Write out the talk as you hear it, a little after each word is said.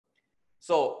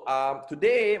So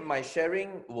today my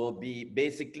sharing will be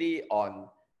basically on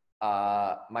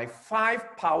my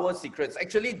 5 power secrets.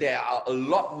 Actually, there are a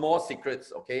lot more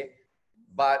secrets, okay?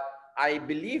 But I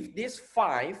believe these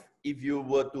 5, if you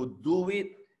were to do it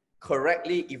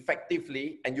correctly,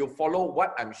 effectively, and you follow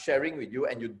what I'm sharing with you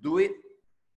and you do it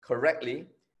correctly,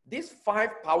 these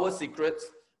 5 power secrets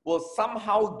will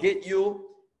somehow get you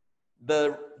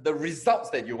the results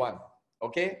that you want,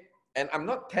 okay? And I'm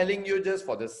not telling you just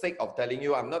for the sake of telling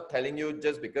you. I'm not telling you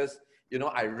just because, you know,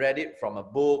 I read it from a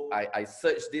book, I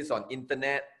searched this on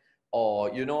internet,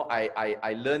 or, you know,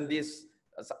 I learned this.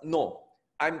 No,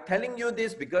 I'm telling you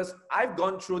this because I've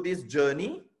gone through this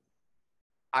journey.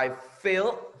 I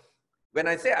failed. When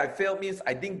I say I failed means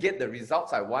I didn't get the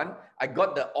results I want. I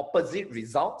got the opposite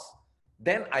results.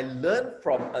 Then I learned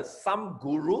from some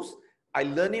gurus. I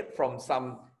learned it from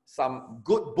some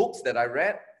good books that I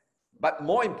read. But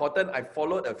more important, I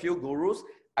followed a few gurus.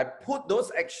 I put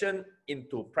those action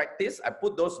into practice. I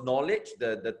put those knowledge,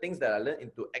 the things that I learned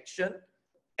into action,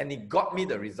 and it got me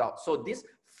the results. So these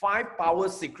 5 power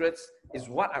secrets is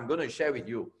what I'm going to share with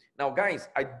you. Now, guys,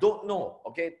 I don't know,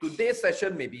 okay? Today's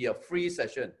session may be a free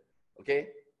session, okay?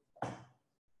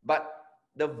 But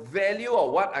the value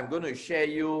of what I'm going to share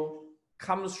you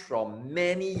comes from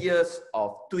many years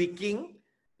of tweaking,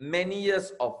 many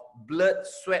years of blood,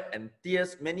 sweat, and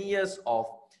tears, many years of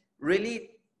really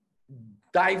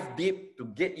dive deep to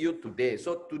get you today.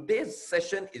 So today's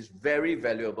session is very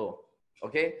valuable,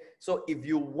 okay? So if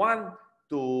you want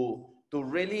to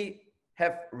really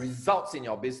have results in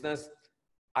your business,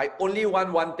 I only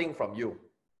want one thing from you.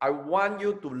 I want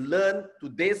you to learn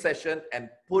today's session and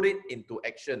put it into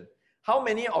action. How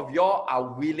many of y'all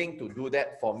are willing to do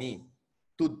that for me?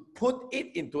 To put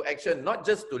it into action, not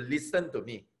just to listen to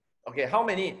me. Okay, how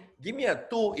many? Give me a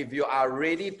 2 if you are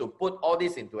ready to put all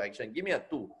this into action. Give me a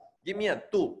 2. Give me a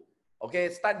 2. Okay,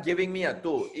 start giving me a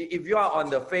 2. If you are on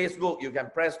the Facebook, you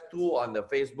can press 2 on the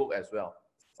Facebook as well.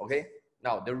 Okay,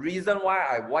 now the reason why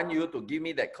I want you to give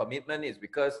me that commitment is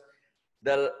because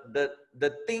the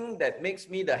thing that makes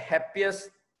me the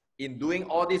happiest in doing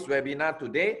all this webinar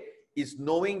today is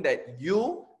knowing that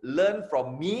you learn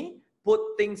from me, put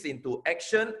things into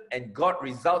action, and got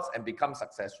results and become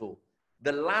successful.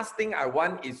 The last thing I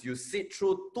want is you sit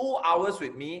through 2 hours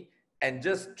with me and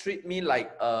just treat me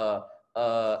like a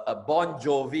Bon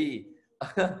Jovi,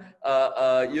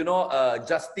 you know,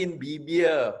 Justin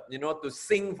Bieber, you know, to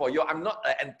sing for you. I'm not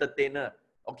an entertainer,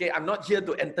 okay? I'm not here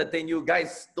to entertain you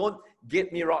guys. Don't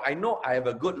get me wrong. I know I have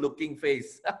a good-looking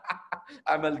face.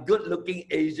 I'm a good-looking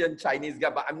Asian Chinese guy,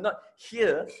 but I'm not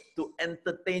here to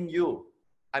entertain you.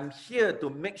 I'm here to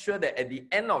make sure that at the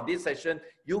end of this session,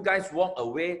 you guys walk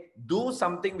away, do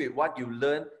something with what you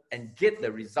learned, and get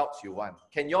the results you want.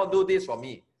 Can y'all do this for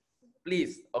me?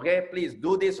 Please, okay? Please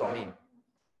do this for me.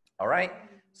 All right?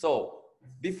 So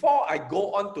before I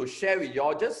go on to share with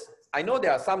y'all, I know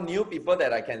there are some new people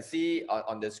that I can see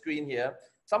on the screen here.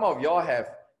 Some of y'all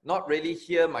have not really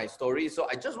heard my story. So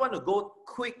I just want to go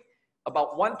quick,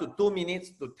 about 1 to 2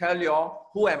 minutes to tell y'all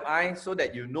who am I, so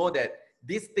that you know that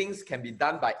these things can be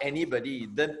done by anybody.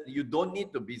 Then you don't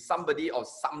need to be somebody or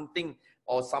something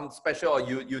or some special, or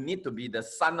you need to be the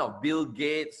son of Bill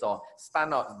Gates or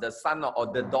the son or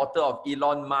the daughter of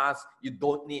Elon Musk. You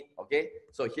don't need, okay?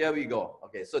 So here we go.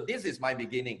 Okay, so this is my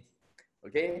beginning.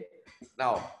 Okay,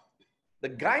 now the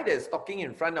guy that's talking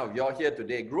in front of y'all here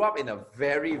today grew up in a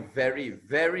very, very,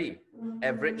 very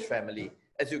average family.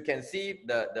 As you can see,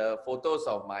 the photos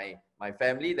of my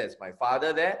family, there's my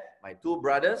father there, my 2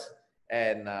 brothers.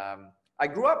 And I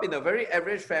grew up in a very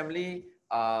average family.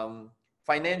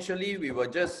 Financially, we were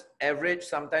just average,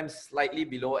 sometimes slightly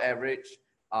below average.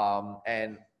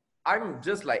 And I'm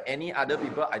just like any other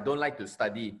people, I don't like to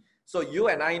study. So you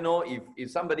and I know if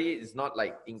somebody is not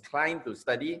like inclined to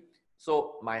study,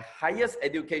 so my highest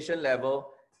education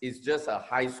level is just a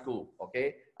high school,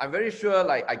 okay? I'm very sure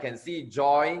like I can see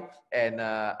Joy and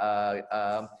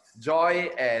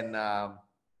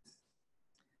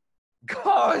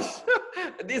gosh,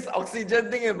 this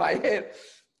oxygen thing in my head.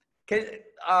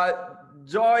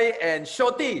 Joy and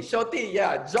Shoti,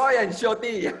 yeah, Joy and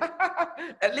Shoti.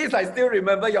 At least I still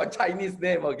remember your Chinese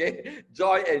name, okay?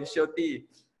 Joy and Shoti.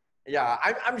 Yeah,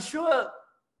 I'm sure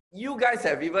you guys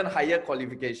have even higher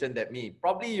qualification than me.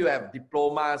 Probably you have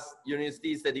diplomas,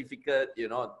 university certificate, you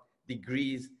know,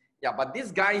 degrees. Yeah, but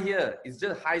this guy here is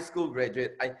just high school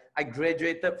graduate. I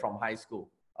graduated from high school,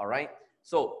 all right?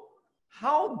 So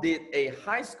how did a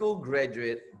high school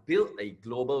graduate build a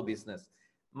global business?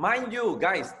 Mind you,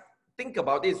 guys, think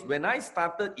about this. When I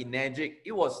started Enagic,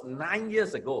 it was 9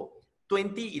 years ago,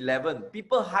 2011.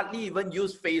 People hardly even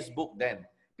used Facebook then.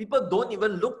 People don't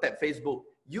even look at Facebook.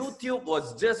 YouTube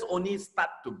was just only start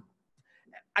to.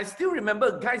 I still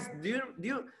remember, guys, do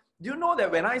you know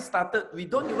that when I started, we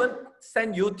don't even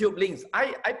send YouTube links.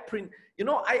 I print, you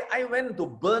know, I went to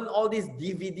burn all these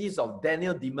DVDs of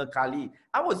Daniel Dimercalli.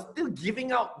 I was still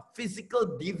giving out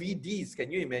physical DVDs.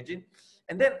 Can you imagine?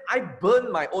 And then I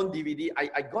burned my own DVD.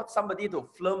 I got somebody to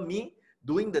film me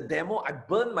doing the demo. I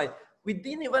burned we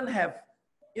didn't even have,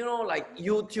 you know, like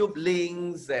YouTube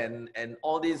links and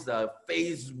all this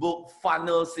Facebook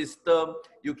funnel system.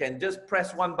 You can just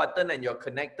press one button and you're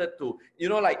connected to, you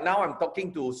know, like now I'm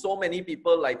talking to so many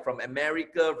people like from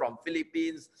America, from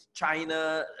Philippines,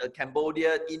 China,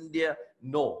 Cambodia, India.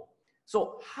 No.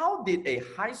 So how did a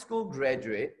high school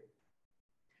graduate,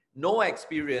 no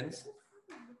experience,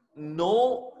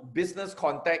 no business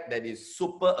contact that is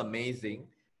super amazing,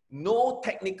 no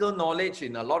technical knowledge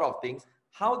in a lot of things,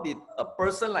 how did a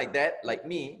person like that, like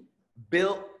me,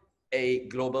 build a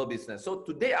global business? So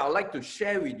today I would like to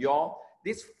share with you all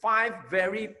these 5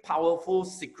 very powerful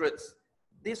secrets,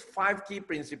 these 5 key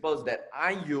principles that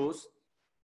I use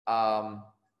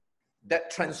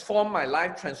that transformed my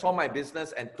life, transformed my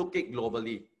business, and took it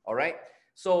globally. All right.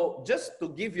 So just to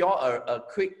give you all a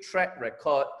quick track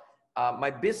record,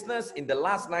 my business in the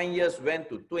last 9 years went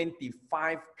to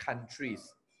 25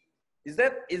 countries. Is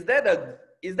that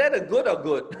a good or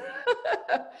good?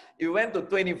 It went to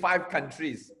 25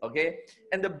 countries, okay?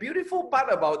 And the beautiful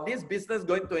part about this business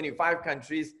going to 25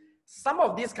 countries, some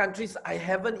of these countries, I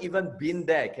haven't even been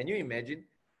there. Can you imagine?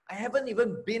 I haven't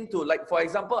even been to, like, for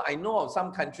example, I know of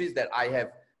some countries that I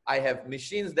have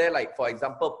machines there, like, for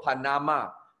example, Panama.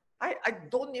 I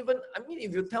don't even, I mean,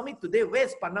 if you tell me today,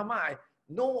 where's Panama? I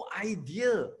no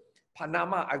idea.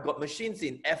 Panama, I've got machines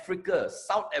in Africa,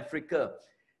 South Africa.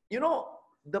 You know,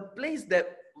 the place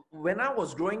that when I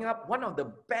was growing up, one of the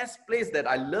best places that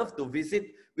I love to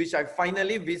visit, which I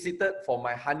finally visited for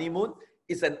my honeymoon,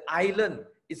 is an island.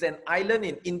 It's an island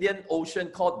in Indian Ocean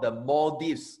called the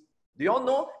Maldives. Do you all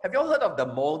know? Have you all heard of the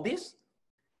Maldives?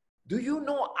 Do you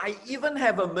know I even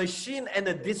have a machine and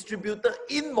a distributor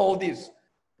in Maldives?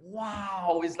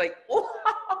 Wow, it's like, wow.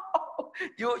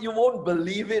 You won't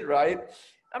believe it, right?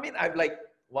 I mean, I've like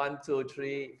 1, 2,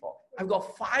 3, 4. I've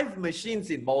got 5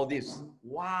 machines in Maldives.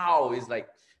 Wow, it's like,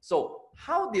 so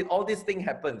how did all this thing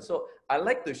happen? So I'd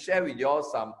like to share with you all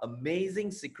some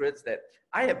amazing secrets that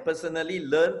I have personally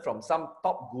learned from some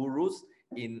top gurus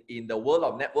in the world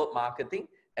of network marketing,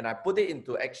 and I put it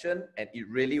into action and it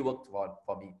really worked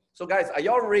for me. So guys, are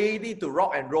y'all ready to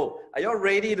rock and roll? Are y'all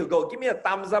ready to go? Give me a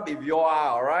thumbs up if you are,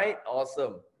 all right?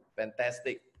 Awesome,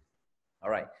 fantastic. All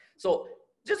right, so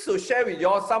just to share with you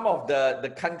all some of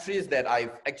the countries that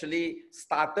I've actually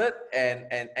started and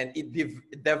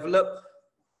it developed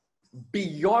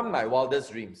beyond my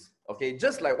wildest dreams. Okay,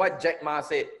 just like what Jack Ma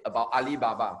said about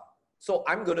Alibaba. So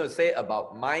I'm going to say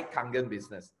about my Kangen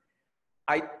business.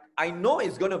 I know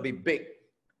it's going to be big,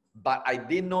 but I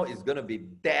didn't know it's going to be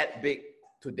that big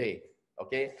today.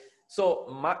 Okay, so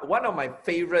one of my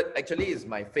favorite, actually is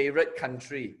my favorite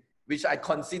country, which I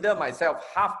consider myself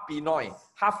half Pinoy,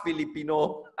 half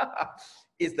Filipino,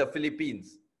 is the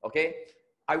Philippines, okay?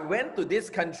 I went to this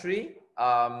country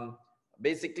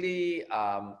basically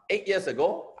 8 years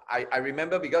ago. I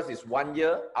remember because it's 1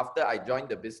 year after I joined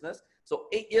the business. So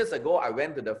 8 years ago, I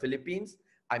went to the Philippines.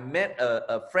 I met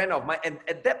a friend of mine, and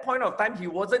at that point of time, he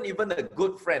wasn't even a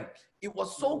good friend. It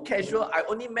was so casual. I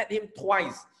only met him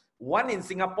twice. Once in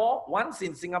Singapore, once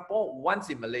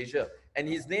in Malaysia. And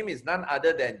his name is none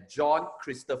other than John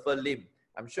Christopher Lim.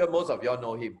 I'm sure most of y'all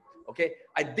know him. Okay,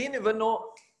 I didn't even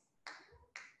know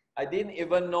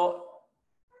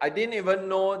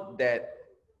that.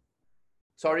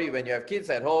 Sorry, when you have kids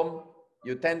at home,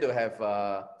 you tend to have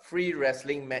a free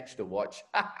wrestling match to watch.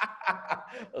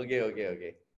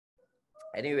 Okay.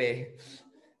 Anyway,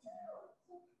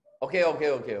 okay.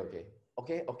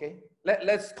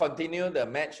 Let's continue the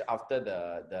match after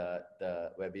the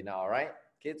webinar. All right,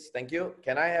 kids. Thank you.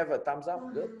 Can I have a thumbs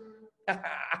up? Good.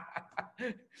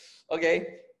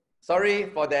 Okay. Sorry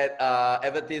for that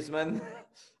advertisement.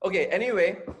 Okay.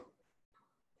 Anyway,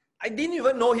 I didn't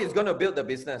even know he's going to build the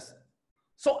business.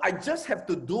 So I just have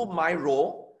to do my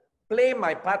role, play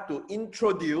my part to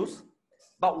introduce.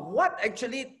 But what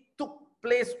actually took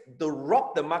place to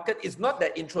rock the market is not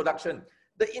that introduction.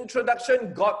 The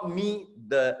introduction got me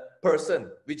the person,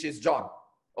 which is John.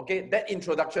 Okay, that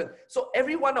introduction. So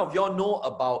every one of y'all know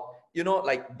about, you know,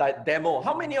 like that demo.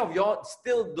 How many of y'all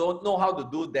still don't know how to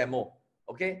do demo?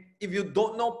 Okay, if you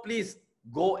don't know, please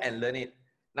go and learn it.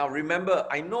 Now remember,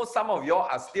 I know some of y'all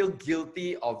are still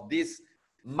guilty of this,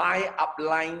 my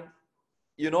upline,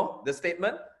 you know, the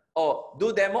statement. Oh,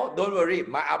 do demo? Don't worry,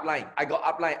 my upline. I got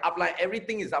upline,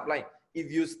 everything is upline.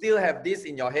 If you still have this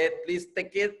in your head, please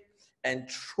take it and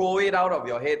throw it out of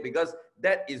your head, because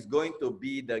that is going to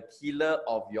be the killer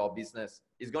of your business.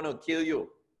 It's going to kill you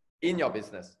in your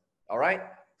business. All right.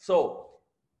 So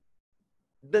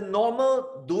the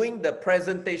normal doing the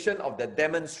presentation of the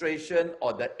demonstration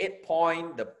or the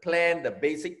 8-point, the plan, the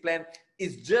basic plan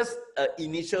is just an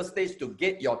initial stage to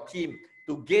get your team,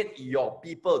 to get your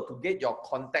people, to get your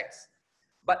contacts.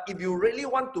 But if you really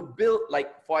want to build,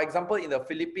 like for example, in the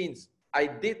Philippines, I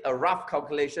did a rough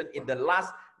calculation. In the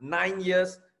last 9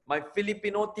 years, my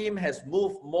Filipino team has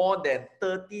moved more than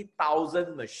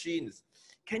 30,000 machines.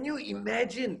 Can you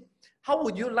imagine? How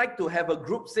would you like to have a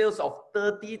group sales of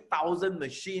 30,000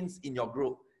 machines in your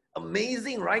group?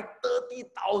 Amazing, right?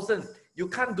 30,000. You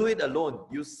can't do it alone.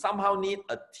 You somehow need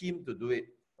a team to do it.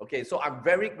 Okay, so I'm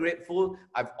very grateful.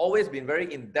 I've always been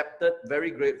very indebted, very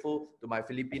grateful to my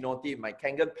Filipino team, my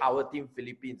Kangen Power Team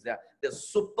Philippines. They're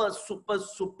super, super,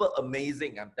 super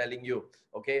amazing, I'm telling you.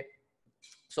 Okay,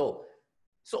 so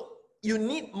you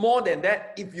need more than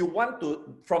that. If you want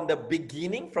to, from the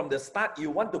beginning, from the start, you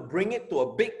want to bring it to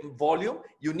a big volume,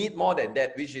 you need more than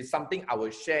that, which is something I will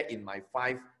share in my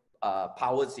 5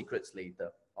 power secrets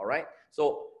later. All right,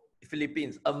 so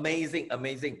Philippines, amazing,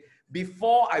 amazing.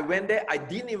 Before I went there, I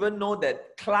didn't even know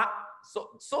that Clark.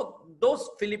 So those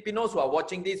Filipinos who are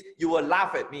watching this, you will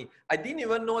laugh at me. I didn't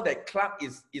even know that Clark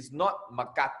is not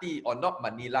Makati or not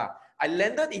Manila. I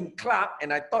landed in Clark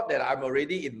and I thought that I'm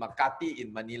already in Makati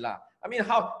in Manila. I mean,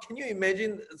 how can you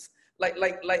imagine?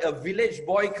 Like a village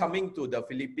boy coming to the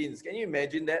Philippines. Can you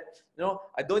imagine that? You know,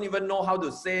 I don't even know how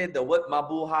to say the word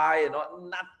mabuhay and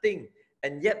nothing.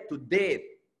 And yet today,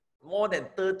 more than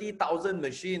 30,000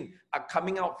 machines are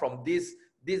coming out from this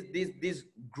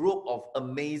group of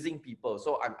amazing people.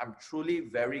 So I'm truly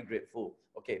very grateful.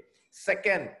 Okay.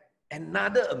 Second,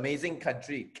 another amazing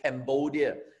country,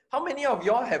 Cambodia. How many of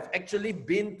y'all have actually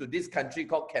been to this country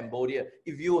called Cambodia?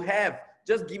 If you have,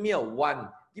 just give me a 1.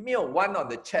 Give me a 1 on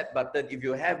the chat button if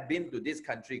you have been to this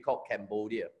country called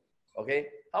Cambodia. Okay.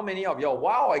 How many of y'all?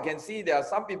 Wow, I can see there are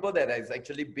some people that has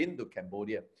actually been to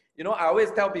Cambodia. You know, I always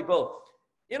tell people,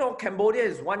 you know, Cambodia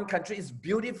is one country. It's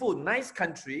beautiful, nice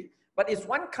country, but it's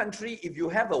one country. If you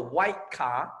have a white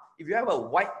car,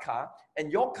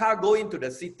 and your car go into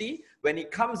the city, when it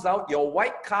comes out, your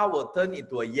white car will turn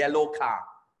into a yellow car.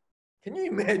 Can you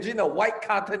imagine a white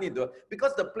car turn into,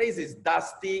 because the place is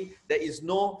dusty, there is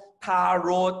no tar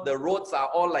road, the roads are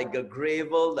all like a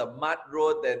gravel, the mud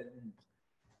road,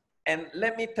 and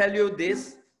let me tell you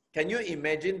this, can you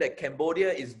imagine that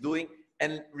Cambodia is doing,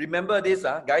 and remember this,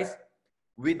 guys,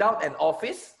 without an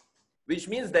office, which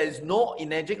means there is no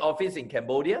Enetic office in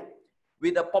Cambodia,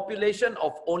 with a population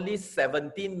of only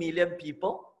 17 million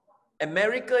people.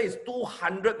 America is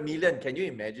 200 million. Can you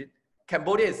imagine?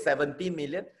 Cambodia is 17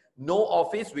 million. No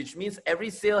office, which means every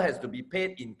sale has to be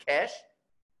paid in cash.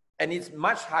 And it's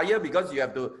much higher because you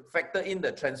have to factor in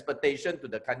the transportation to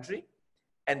the country.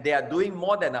 And they are doing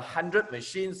more than 100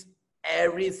 machines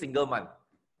every single month.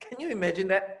 Can you imagine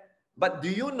that? But do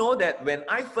you know that when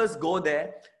I first go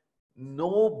there,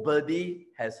 nobody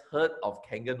has heard of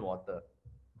Kangen water?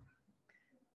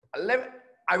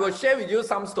 I will share with you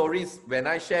some stories when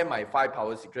I share my 5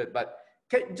 power secret, but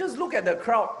just look at the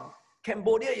crowd.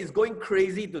 Cambodia is going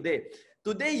crazy today.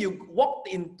 Today you walk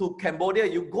into Cambodia,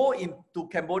 you go into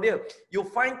Cambodia, you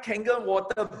find Kangen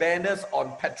water banners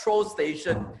on petrol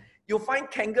station. You find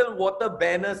Kangen water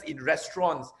banners in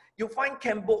restaurants. You find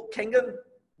Kangen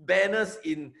banners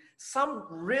in some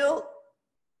real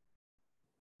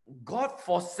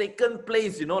God-forsaken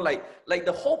place, you know, like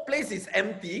the whole place is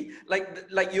empty,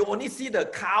 like you only see the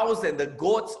cows and the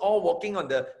goats all walking on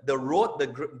the road,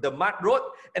 the mud road,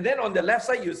 and then on the left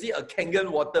side you see a Kangen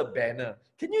water banner.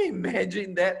 Can you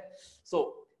imagine that?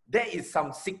 So there is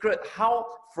some secret how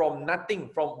from nothing,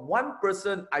 from one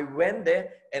person, I went there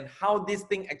and how this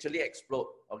thing actually explode.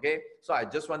 Okay, so I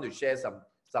just want to share some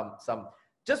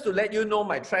just to let you know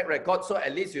my track record, so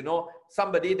at least you know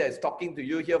somebody that's talking to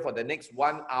you here for the next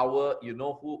 1 hour, you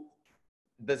know who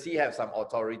does he have some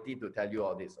authority to tell you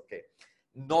all this. Okay,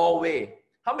 Norway.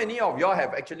 How many of y'all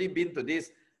have actually been to this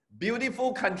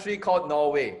beautiful country called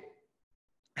Norway?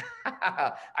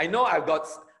 I know I've got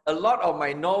a lot of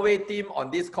my Norway team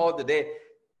on this call today.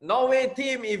 Norway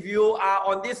team, if you are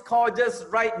on this call, just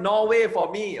write Norway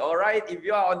for me, all right? If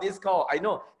you are on this call, I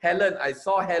know Helen, I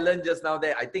saw Helen just now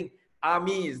there. I think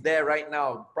Ami is there right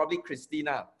now, probably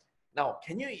Christina. Now,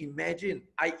 can you imagine?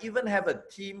 I even have a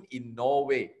team in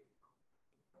Norway.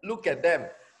 Look at them.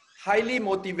 Highly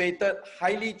motivated,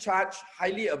 highly charged,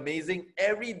 highly amazing.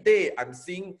 Every day I'm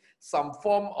seeing some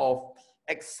form of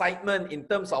excitement in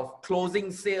terms of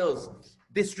closing sales,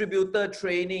 distributor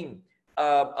training,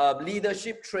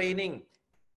 leadership training.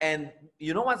 And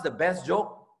you know what's the best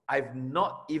joke? I've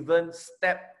not even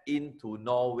stepped into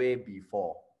Norway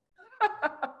before.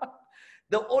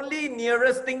 The only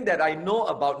nearest thing that I know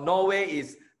about Norway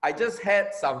is I just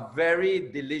had some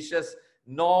very delicious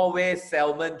Norway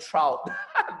salmon trout.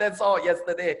 That's all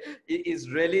yesterday. It is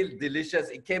really delicious.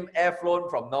 It came air flown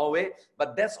from Norway,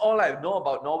 but that's all I know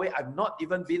about Norway. I've not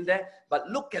even been there, but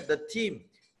look at the team.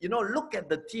 You know, look at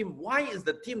the team. Why is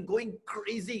the team going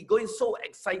crazy, going so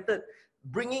excited,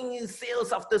 bringing in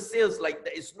sales after sales like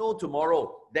there is no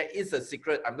tomorrow? There is a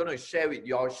secret I'm going to share with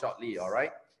you all shortly, all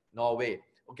right? Norway.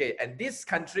 Okay, and this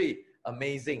country,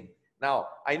 amazing. Now,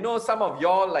 I know some of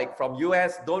y'all like from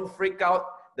US, don't freak out.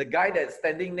 The guy that's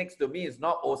standing next to me is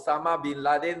not Osama bin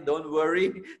Laden. Don't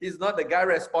worry. He's not the guy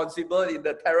responsible in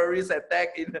the terrorist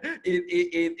attack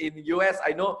in US.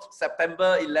 I know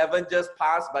September 11 just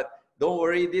passed, but don't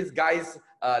worry. This guy's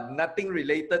nothing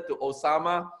related to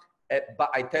Osama. But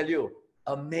I tell you,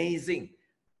 amazing.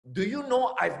 Do you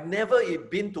know I've never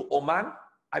been to Oman?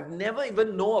 I've never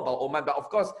even know about Oman. But of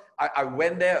course, I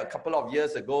went there a couple of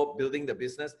years ago building the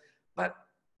business. But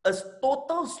a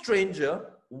total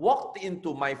stranger walked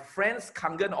into my friend's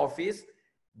Kangen office,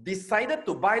 decided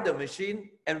to buy the machine,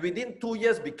 and within 2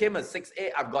 years became a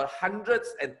 6A. I've got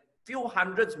hundreds and few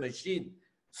hundreds machine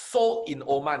sold in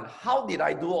Oman. How did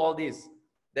I do all this?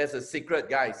 There's a secret,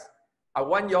 guys. I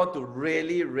want y'all to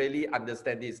really, really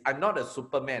understand this. I'm not a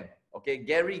Superman, okay?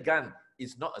 Gary Gunn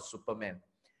is not a Superman.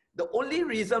 The only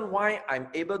reason why I'm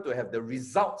able to have the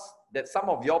results that some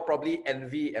of y'all probably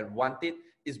envy and want it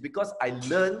is because I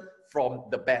learned from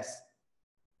the best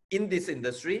in this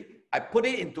industry. I put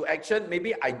it into action.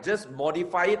 Maybe I just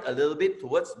modify it a little bit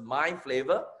towards my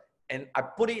flavor and I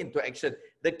put it into action.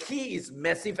 The key is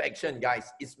massive action,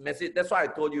 guys. It's massive. That's why I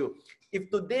told you, if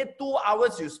today 2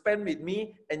 hours you spend with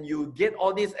me and you get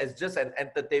all this as just an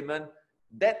entertainment,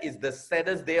 that is the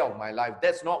saddest day of my life.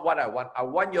 That's not what I want. I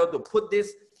want you all to put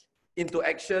this into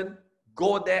action,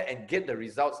 go there and get the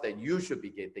results that you should be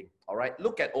getting. All right,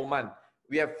 look at Oman.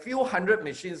 We have few hundred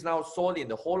machines now sold in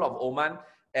the whole of Oman.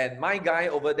 And my guy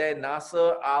over there,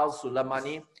 Nasser Al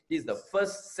Sulamani, he's the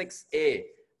first 6A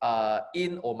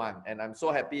in Oman. And I'm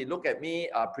so happy. Look at me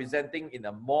presenting in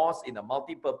a mosque, in a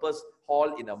multi-purpose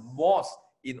hall, in a mosque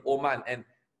in Oman. And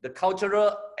the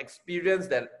cultural experience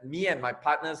that me and my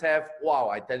partners have, wow,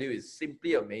 I tell you, is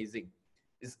simply amazing.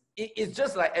 It's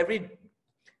just like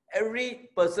every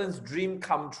person's dream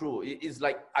come true. It's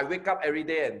like I wake up every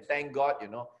day and thank God, you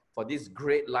know, for this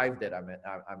great life that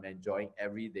I'm enjoying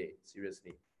every day,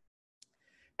 seriously.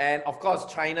 And of course,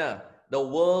 China, the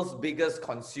world's biggest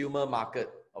consumer market,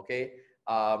 okay?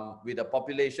 With a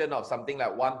population of something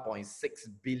like 1.6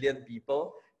 billion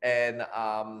people. And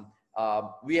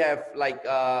we have like,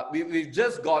 we've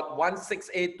just got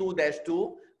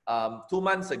 16A2-2 2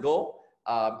 months ago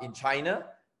in China.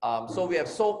 So we have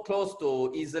so close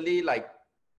to easily like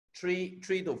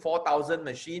 3,000 to 4,000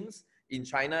 machines in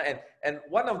China. And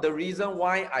one of the reasons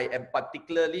why I am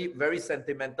particularly very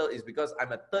sentimental is because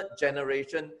I'm a third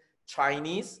generation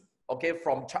Chinese, okay,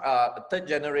 from third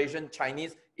generation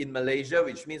Chinese in Malaysia,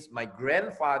 which means my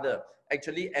grandfather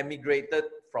actually emigrated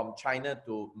from China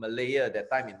to Malaya at that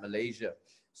time in Malaysia.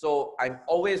 So I'm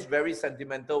always very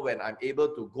sentimental when I'm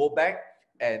able to go back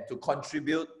and to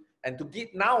contribute and to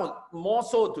give now more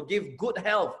so to give good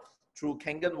health through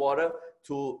Kangen water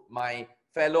to my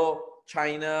fellow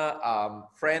China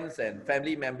friends and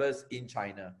family members in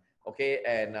China. Okay,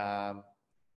 and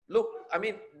look, I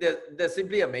mean, they're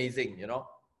simply amazing, you know.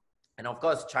 And of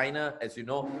course, China, as you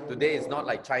know, today is not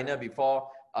like China before.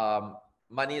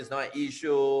 Money is not an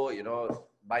issue, you know,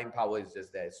 buying power is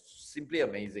just there. It's simply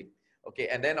amazing. Okay,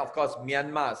 and then of course,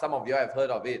 Myanmar, some of you have heard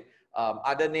of it.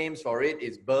 Other names for it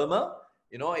is Burma.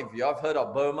 You know, if you have heard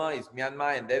of Burma, it's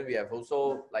Myanmar. And then we have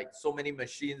also like so many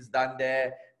machines done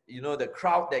there. You know, the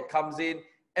crowd that comes in.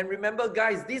 And remember,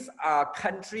 guys, these are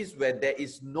countries where there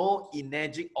is no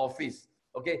Enagic office.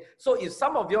 Okay, so if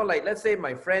some of you are like, let's say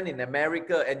my friend in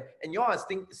America, and you are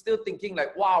still thinking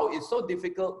like, wow, it's so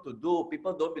difficult to do,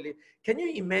 people don't believe. Can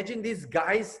you imagine these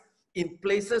guys in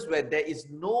places where there is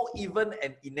no even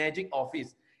an Enagic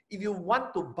office? If you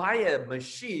want to buy a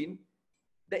machine,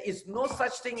 there is no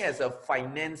such thing as a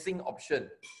financing option.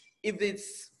 If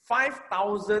it's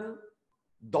 $5,000,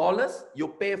 you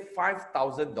pay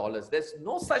 $5,000. There's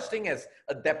no such thing as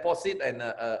a deposit and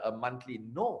a monthly,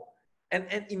 no.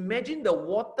 And imagine the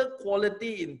water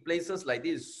quality in places like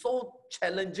this is so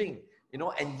challenging. you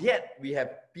know, and yet we have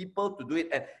people to do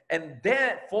it. And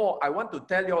therefore, I want to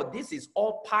tell you all, this is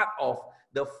all part of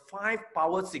the 5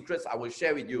 power secrets I will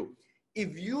share with you.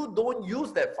 If you don't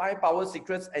use that 5 power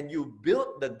secrets and you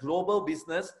build the global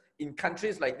business in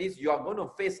countries like this, you are going to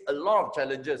face a lot of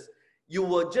challenges. You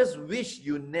will just wish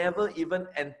you never even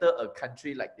enter a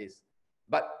country like this.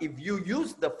 But if you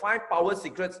use the 5 power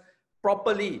secrets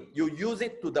properly, you use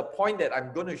it to the point that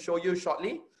I'm going to show you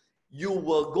shortly, you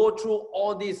will go through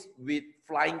all this with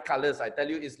flying colors. I tell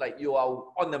you, it's like you are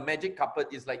on the magic carpet.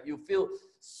 It's like you feel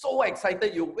so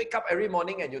excited. You wake up every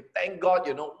morning and you thank God,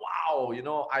 you know, wow, you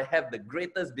know, I have the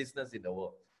greatest business in the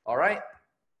world. All right.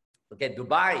 Okay,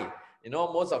 Dubai. You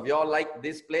know, most of y'all like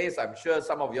this place. I'm sure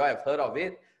some of y'all have heard of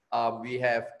it. We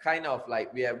have kind of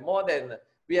like, we have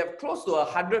close to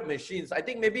 100 machines. I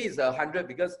think maybe it's 100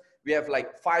 because we have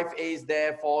like 5 A's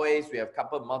there, 4 A's. We have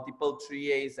multiple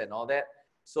 3 A's and all that.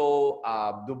 So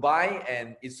Dubai,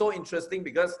 and it's so interesting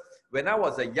because when I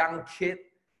was a young kid,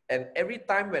 and every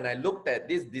time when I looked at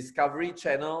this Discovery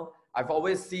Channel, I've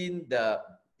always seen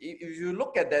if you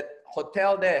look at that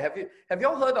hotel there, have you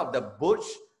all heard of the Burj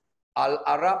Al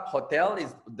Arab Hotel?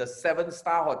 Is the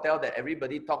 7-star hotel that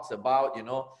everybody talks about, you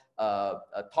know.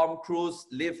 Tom Cruise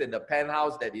lives in the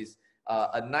penthouse that is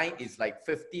a night is like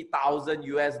 $50,000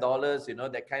 US, you know,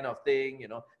 that kind of thing, you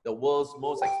know, the world's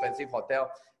most expensive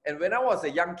hotel. And when I was a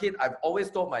young kid, I've always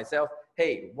told myself,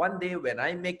 hey, one day when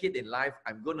I make it in life,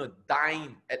 I'm going to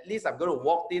dine. At least I'm going to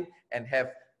walk in and have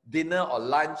dinner or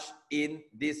lunch in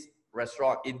this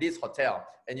restaurant, in this hotel.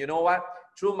 And you know what?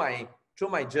 Through my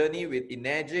journey with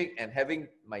Enagic and having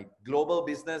my global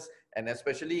business, and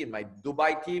especially in my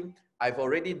Dubai team, I've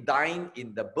already dined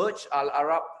in the Burj Al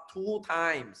Arab 2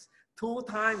 times. 2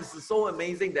 times. It's so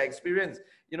amazing, the experience.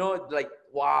 You know, like,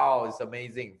 wow, it's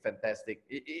amazing, fantastic.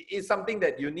 It's something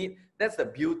that you need. That's the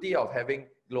beauty of having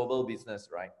global business,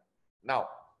 right? Now,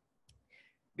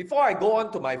 before I go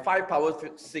on to my 5 power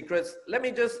secrets, let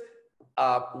me just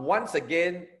once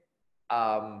again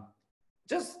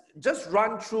just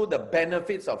run through the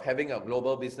benefits of having a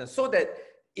global business, so that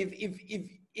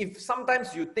if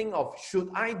sometimes you think of, should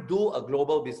I do a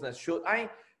global business? Should I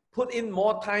put in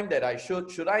more time that I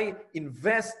should? Should I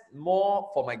invest more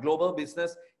for my global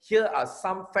business? Here are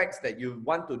some facts that you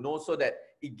want to know so that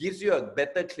it gives you a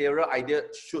better, clearer idea.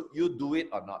 Should you do it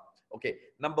or not? Okay.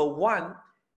 Number 1,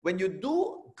 when you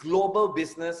do global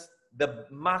business, the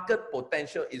market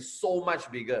potential is so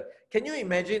much bigger. Can you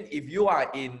imagine if you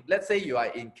are in, let's say you are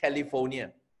in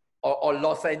California or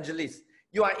Los Angeles,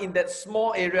 you are in that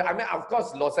small area. I mean, of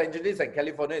course, Los Angeles and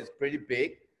California is pretty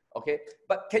big. Okay,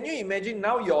 but can you imagine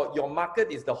now your market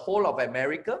is the whole of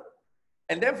America?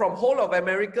 And then from whole of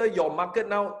America, your market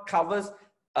now covers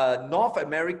North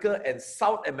America and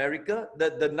South America.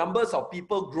 The numbers of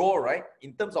people grow, right?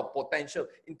 In terms of potential,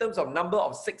 in terms of number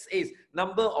of 6As,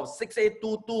 number of 6A,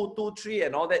 2, 2, 2, 3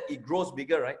 and all that, it grows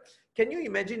bigger, right? Can you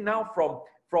imagine now from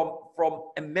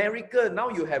America, now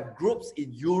you have groups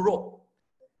in Europe.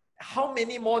 How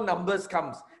many more numbers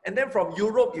comes? And then from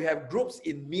Europe, you have groups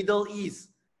in Middle East.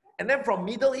 And then from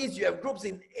Middle East, you have groups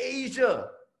in Asia.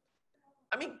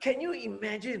 I mean, can you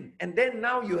imagine? And then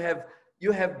now you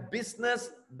have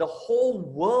business the whole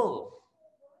world.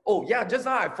 Oh yeah, just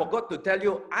now I forgot to tell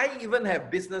you, I even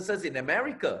have businesses in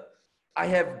America. I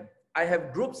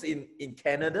have groups in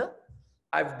Canada.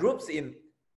 I have groups in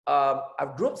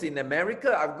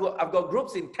America. I've got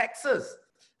groups in Texas.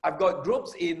 I've got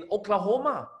groups in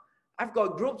Oklahoma. I've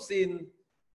got groups in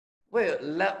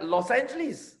Los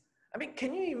Angeles. I mean,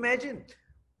 can you imagine?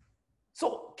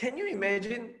 So can you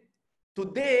imagine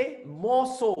today, more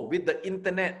so with the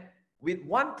internet, with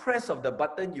one press of the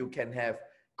button, you can have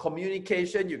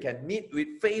communication, you can meet with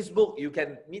Facebook, you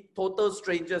can meet total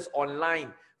strangers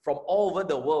online from all over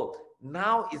the world.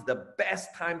 Now is the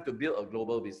best time to build a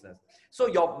global business. So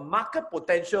your market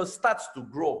potential starts to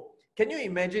grow. Can you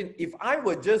imagine if I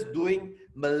were just doing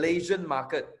Malaysian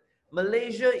market?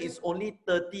 Malaysia is only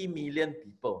 30 million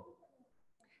people.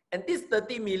 And this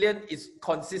 30 million is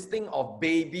consisting of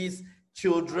babies,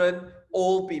 children,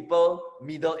 old people,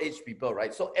 middle-aged people,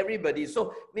 right? So everybody.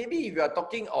 So maybe if you are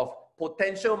talking of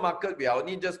potential market, we are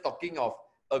only just talking of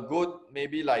a good,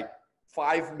 maybe like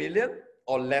 5 million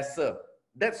or lesser.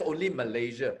 That's only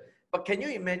Malaysia. But can you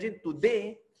imagine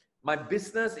today, my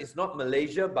business is not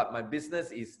Malaysia, but my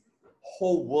business is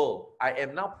whole world. I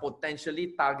am now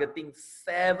potentially targeting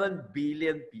 7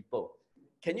 billion people.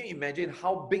 Can you imagine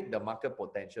how big the market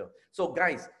potential? So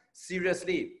guys,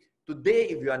 seriously, today,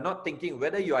 if you are not thinking,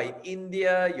 whether you are in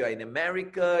India, you are in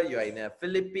America, you are in the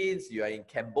Philippines, you are in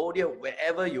Cambodia,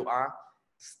 wherever you are,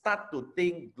 start to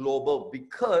think global,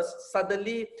 because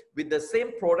suddenly with the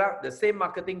same product, the same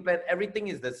marketing plan, everything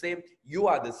is the same, you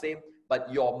are the same, but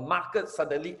your market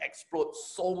suddenly explodes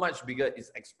so much bigger,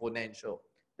 it's exponential.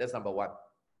 That's number one.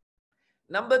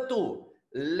 Number two,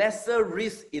 lesser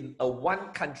risk in a one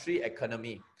country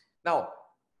economy. Now,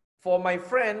 for my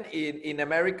friend in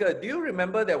America, do you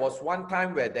remember there was one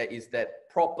time where there is that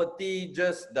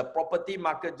the property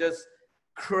market just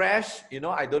crashed? You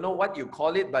know, I don't know what you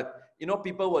call it, but you know,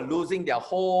 people were losing their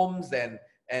homes and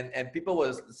people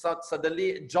were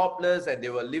suddenly jobless and they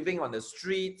were living on the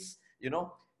streets, you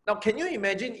know. Now, can you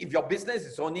imagine if your business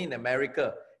is only in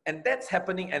America and that's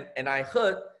happening? And I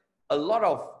heard a lot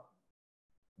of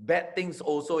bad things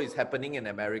also is happening in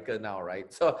America now,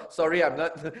 right? So sorry, I'm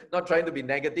not trying to be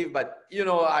negative, but you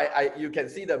know, you can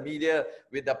see the media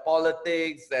with the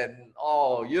politics and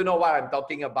you know what I'm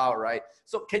talking about, right?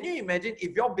 So can you imagine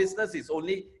if your business is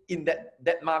only in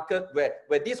that market where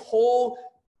this whole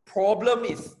problem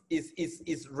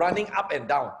is running up and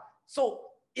down? So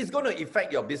it's going to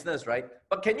affect your business, right?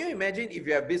 But can you imagine if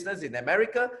you have business in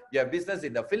America, you have business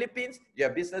in the Philippines, you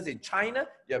have business in China,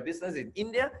 you have business in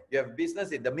India, you have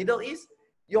business in the Middle East,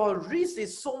 your risk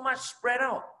is so much spread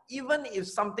out. Even if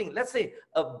something, let's say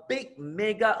a big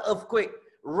mega earthquake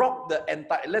rock the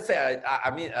entire, let's say,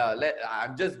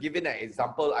 I'm just giving an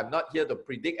example. I'm not here to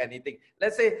predict anything.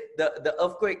 Let's say the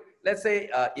earthquake, let's say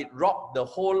it rocked the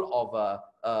whole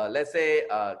of, let's say,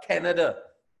 Canada,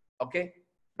 okay?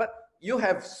 But you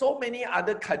have so many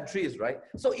other countries, right?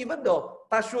 So even though,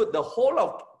 touch wood, the whole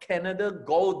of Canada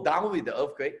go down with the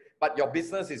earthquake, but your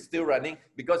business is still running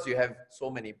because you have so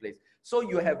many places. So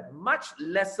you have much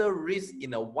lesser risk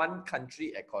in a one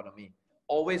country economy.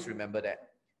 Always remember that.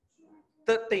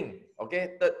 Third thing,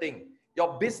 okay? Third thing,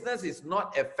 your business is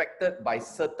not affected by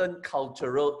certain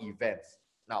cultural events.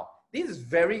 Now, this is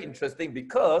very interesting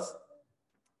because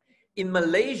in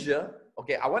Malaysia,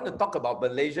 okay, I want to talk about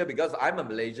Malaysia because I'm a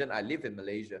Malaysian. I live in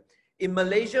Malaysia. In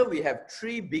Malaysia, we have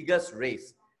three biggest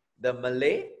races: the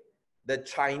Malay, the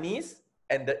Chinese,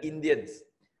 and the Indians.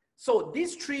 So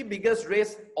these three biggest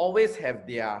races always have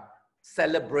their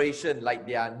celebration, like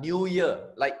their New Year.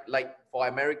 Like for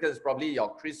Americans, probably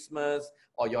your Christmas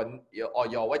or your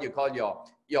what you call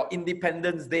your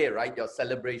Independence Day, right? Your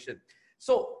celebration.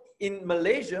 So in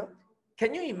Malaysia,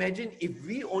 can you imagine if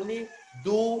we only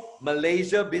do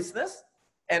Malaysia business?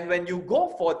 And when you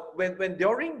go for, when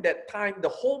during that time, the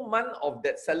whole month of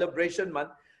that celebration month,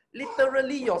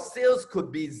 literally your sales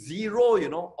could be zero, you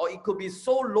know, or it could be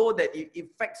so low that it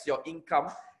affects your income.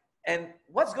 And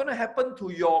what's going to happen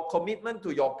to your commitment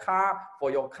to your car,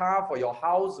 for your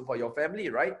house, for your family,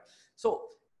 right? So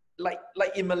like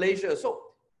in Malaysia, so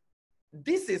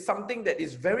this is something that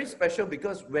is very special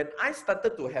because when I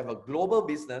started to have a global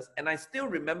business, and I still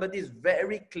remember this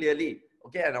very clearly,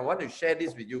 okay, and I want to share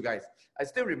this with you guys. I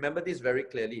still remember this very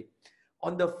clearly.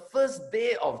 On the first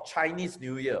day of Chinese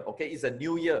New Year, okay, it's a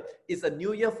new year. It's a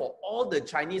new year for all the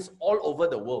Chinese all over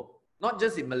the world, not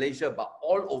just in Malaysia, but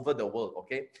all over the world,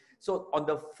 okay? So on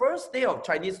the first day of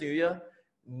Chinese New Year,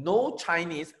 no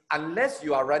Chinese, unless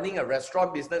you are running a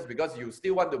restaurant business because you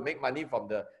still want to make money from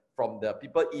the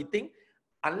people eating,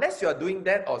 unless you are doing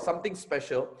that or something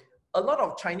special, a lot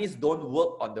of Chinese don't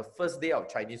work on the first day of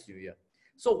Chinese New Year.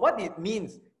 So what it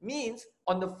means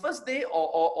on the first day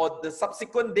or the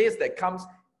subsequent days that comes,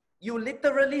 you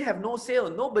literally have no sale.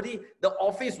 Nobody, the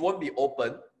office won't be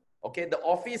open. Okay, the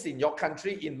office in your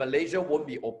country, in Malaysia, won't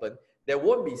be open. There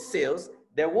won't be sales.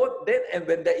 There won't, then, and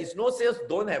when there is no sales,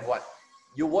 don't have what?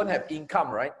 You won't have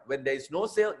income, right? When there is no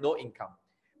sale, no income.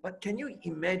 But can you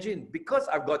imagine, because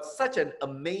I've got such an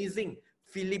amazing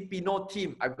Filipino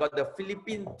team, I've got the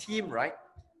Philippine team, right?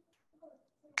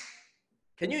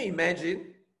 Can you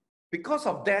imagine? Because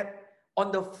of that,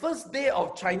 on the first day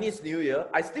of Chinese New Year,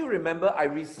 I still remember I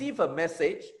received a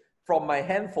message from my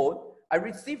handphone. I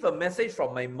received a message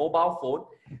from my mobile phone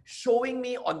showing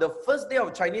me on the first day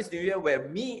of Chinese New Year, where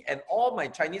me and all my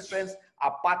Chinese friends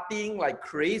are partying like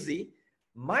crazy,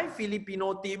 my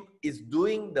Filipino team is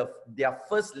doing their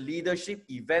first leadership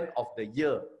event of the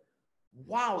year.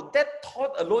 Wow, that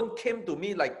thought alone came to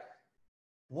me like,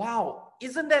 wow,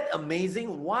 isn't that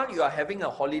amazing? While you are having a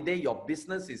holiday, your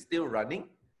business is still running.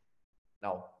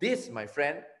 Now, this, my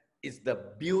friend, is the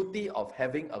beauty of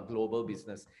having a global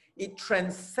business. It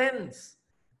transcends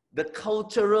the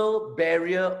cultural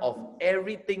barrier of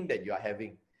everything that you are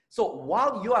having. So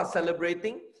while you are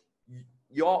celebrating,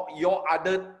 your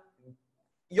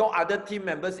other team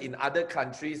members in other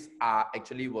countries are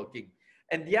actually working.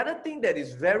 And the other thing that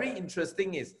is very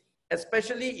interesting is,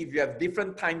 especially if you have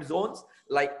different time zones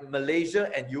like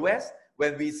Malaysia and US,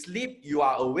 when we sleep, you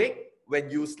are awake. when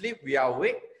you sleep, we are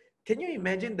awake. Can you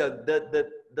imagine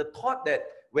the thought that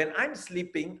when I'm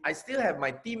sleeping, I still have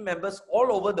my team members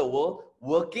all over the world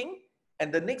working,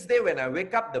 and the next day when I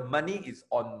wake up, the money is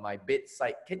on my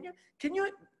bedside. Can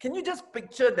you just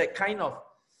picture that kind of,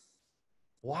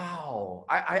 wow.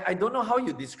 I don't know how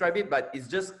you describe it, but it's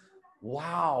just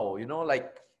wow, you know,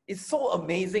 like it's so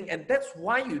amazing. And that's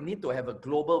why you need to have a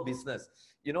global business.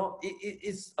 You know,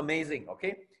 it's amazing,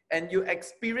 okay? And you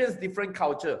experience different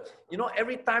culture. You know,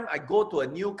 every time I go to a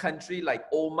new country like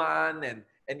Oman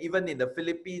and even in the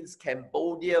Philippines,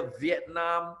 Cambodia,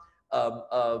 Vietnam,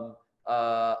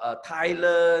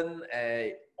 Thailand,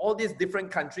 all these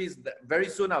different countries. Very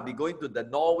soon I'll be going to the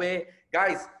Norway.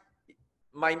 Guys,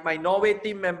 my Norway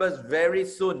team members very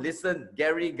soon. Listen,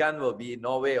 Gary Gunn will be in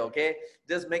Norway, okay?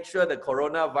 Just make sure the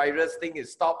coronavirus thing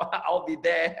is stopped. I'll be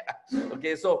there.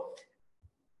 Okay, so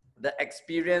the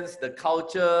experience, the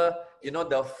culture, you know,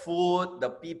 the food, the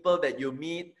people that you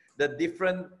meet, the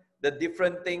different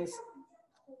things.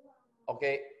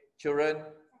 Okay, children,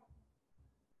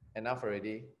 enough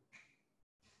already.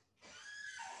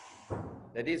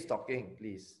 Daddy is talking,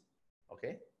 please.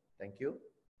 Okay, thank you.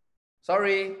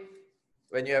 Sorry,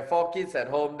 when you have 4 kids at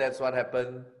home, that's what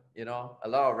happened. You know, a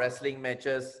lot of wrestling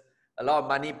matches, a lot of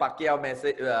Manny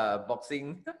Pacquiao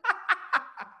boxing.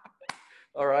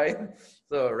 All right,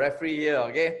 so referee here,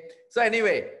 okay? So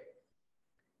anyway,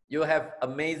 you have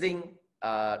amazing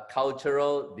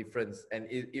cultural difference, and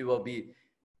it will be,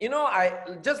 you know,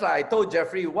 just like I told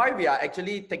Jeffrey, why we are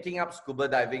actually taking up scuba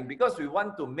diving, because we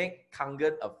want to make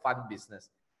Kangen a fun business.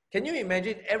 Can you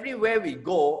imagine everywhere we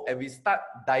go and we start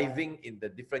diving in the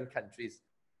different countries?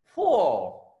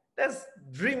 Whoa, that's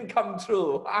dream come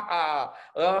true.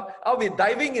 I'll be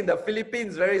diving in the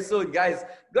Philippines very soon, guys.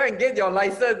 Go and get your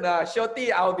license.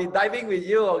 Shoti, I'll be diving with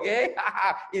you, okay?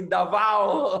 In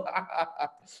Davao.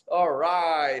 All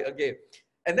right, okay.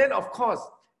 And then, of course,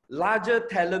 larger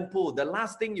talent pool. The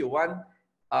last thing you want,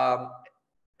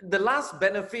 the last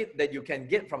benefit that you can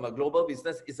get from a global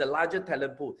business is a larger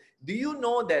talent pool. Do you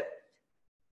know that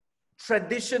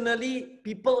traditionally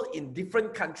people in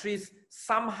different countries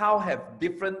somehow have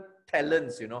different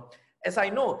talents, you know? As I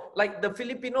know, like the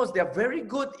Filipinos, they're very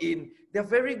good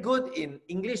in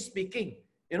English speaking,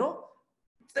 you know?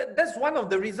 That's one of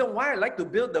the reasons why I like to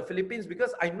build the Philippines,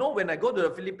 because I know when I go to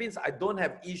the Philippines, I don't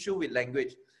have issue with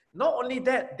language. Not only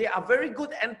that, they are very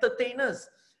good entertainers.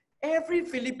 Every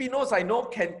Filipinos I know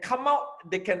can come out,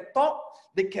 they can talk,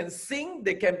 they can sing,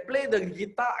 they can play the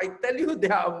guitar. I tell you, they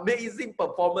are amazing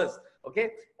performers,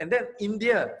 okay? And then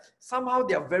India, somehow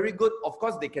they are very good. Of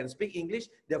course, they can speak English.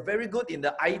 They're very good in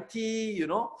the IT, you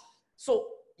know? So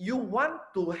you want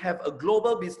to have a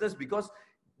global business, because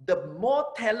the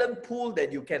more talent pool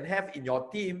that you can have in your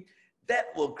team, that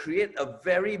will create a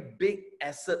very big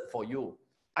asset for you.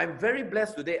 I'm very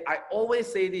blessed today. I always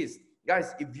say this,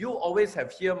 guys, if you always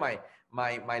have here my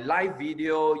live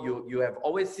video, you have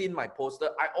always seen my poster,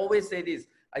 I always say this.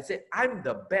 I say, I'm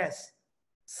the best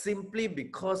simply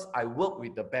because I work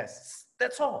with the best.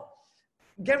 That's all.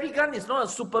 Gary Gunn is not a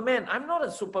Superman. I'm not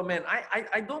a Superman.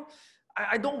 I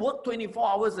don't work 24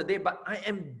 hours a day, but I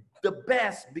am the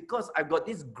best because I've got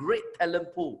this great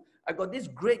talent pool. I've got this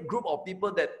great group of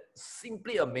people that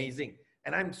simply amazing.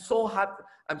 And I'm so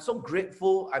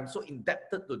grateful. I'm so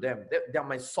indebted to them. They're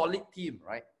my solid team,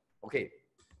 right? Okay.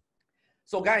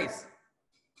 So guys,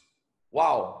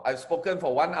 wow, I've spoken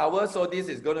for 1 hour. So this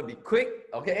is going to be quick,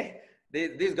 okay?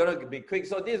 This is going to be quick.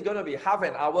 So this is going to be half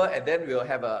an hour, and then we'll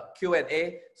have a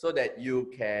Q&A so that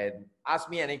you can ask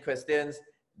me any questions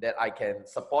that I can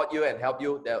support you and help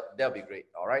you. That'll be great,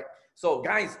 all right? So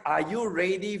guys, are you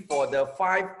ready for the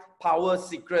 5 power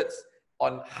secrets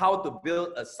on how to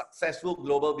build a successful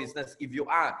global business? If you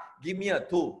are, give me a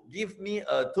 2. Give me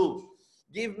a 2.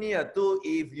 Give me a 2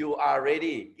 if you are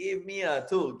ready. Give me a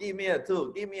 2. Give me a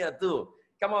 2. Give me a 2.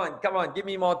 Come on, come on. Give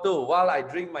me more 2 while I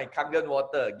drink my Kangen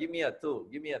water. Give me a 2.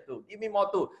 Give me a 2. Give me more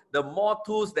 2. The more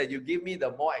 2s that you give me,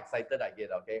 the more excited I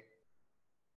get, okay?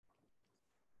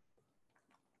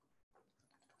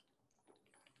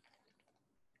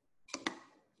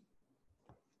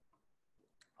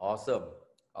 Awesome.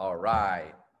 All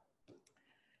right.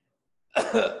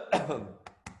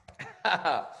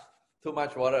 Too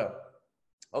much water.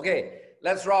 Okay,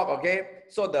 let's rock, okay?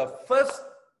 So the first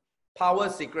power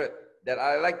secret that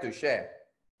I like to share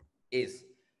is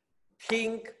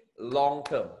think long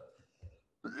term.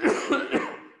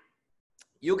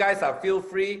 You guys are feel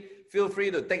free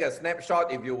to take a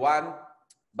snapshot if you want,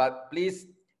 but please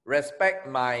respect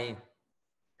my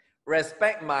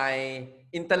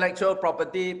intellectual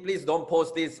property. Please don't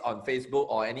post this on Facebook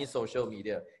or any social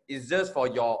media. It's just for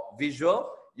your visual.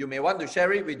 You may want to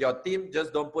share it with your team,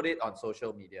 just don't put it on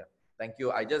social media. Thank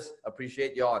you. I just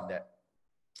appreciate you on that.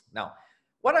 Now,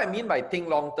 what I mean by think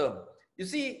long term, you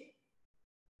see,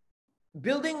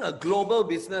 building a global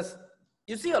business,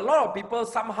 you see a lot of people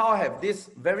somehow have this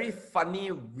very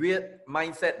funny, weird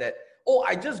mindset that, oh,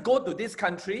 I just go to this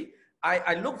country,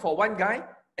 I look for one guy,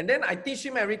 and then I teach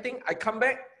him everything, I come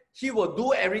back, he will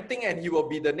do everything and he will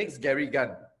be the next Gary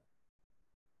Gunn.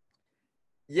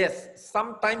 Yes,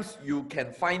 sometimes you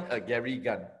can find a Gary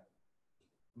Gunn,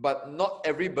 but not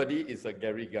everybody is a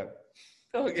Gary Gunn.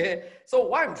 Okay, so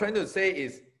what I'm trying to say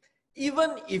is,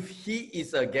 even if he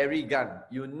is a Gary Gunn,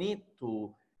 you need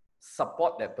to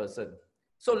support that person.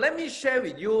 So let me share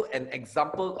with you an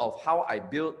example of how I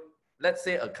built, let's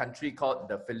say, a country called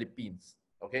the Philippines.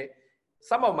 Okay,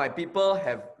 some of my people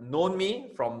have known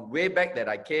me from way back that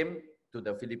I came to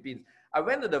the Philippines. I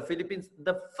went to the Philippines.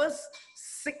 The first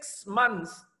 6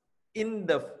 months, in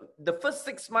the first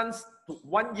 6 months to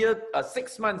 1 year,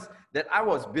 6 months that I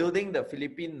was building the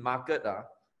Philippine market,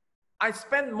 I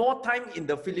spent more time in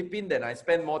the Philippines than I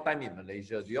spent more time in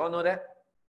Malaysia. Do you all know that?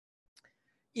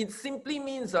 It simply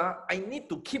means I need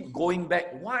to keep going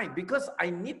back. Why? Because I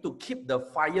need to keep the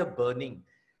fire burning.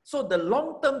 So the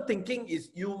long-term thinking is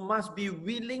you must be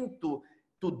willing to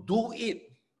do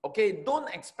it. Okay, don't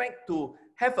expect to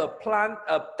have a plant,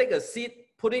 take a seed,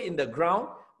 put it in the ground,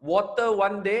 water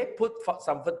one day, put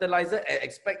some fertilizer and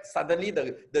expect suddenly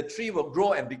the tree will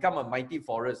grow and become a mighty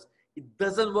forest. It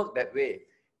doesn't work that way.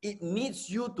 It needs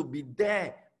you to be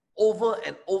there over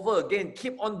and over again.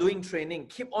 Keep on doing training,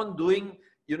 keep on doing,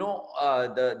 you know,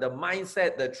 the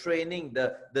mindset, the training,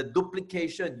 the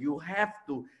duplication. You have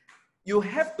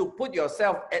to put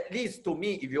yourself, at least to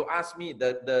me, if you ask me,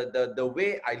 the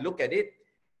way I look at it,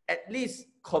 at least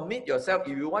commit yourself.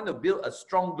 If you want to build a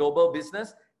strong global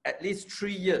business, at least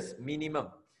 3 years minimum.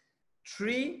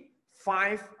 3,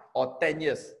 5, or 10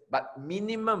 years, but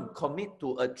minimum commit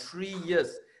to a 3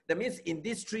 years. That means in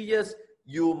these 3 years,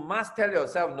 you must tell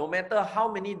yourself, no matter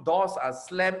how many doors are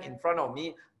slammed in front of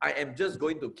me, I am just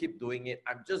going to keep doing it.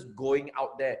 I'm just going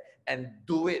out there and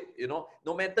do it. You know,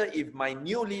 no matter if my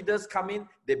new leaders come in,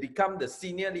 they become the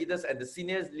senior leaders and the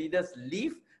senior leaders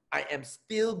leave, I am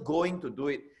still going to do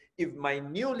it. If my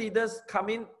new leaders come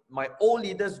in, my old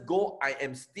leaders go, I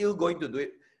am still going to do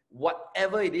it.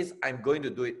 Whatever it is, I'm going to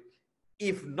do it.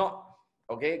 If not,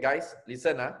 okay, guys,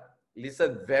 listen,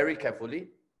 listen very carefully.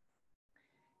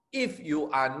 If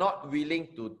you are not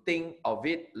willing to think of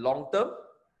it long term,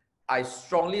 I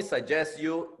strongly suggest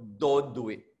you don't do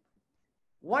it.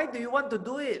 Why do you want to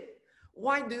do it?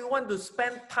 Why do you want to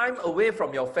spend time away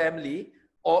from your family?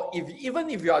 Or even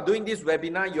if you are doing this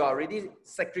webinar, you are already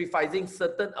sacrificing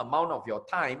certain amount of your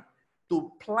time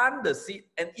to plant the seed.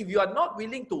 And if you are not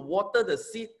willing to water the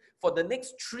seed for the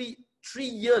next three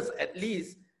years at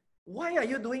least, why are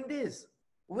you doing this?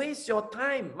 Waste your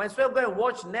time. Might as well go and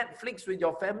watch Netflix with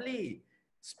your family.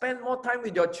 Spend more time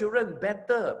with your children,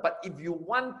 better. But if you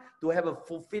want to have a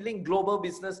fulfilling global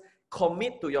business,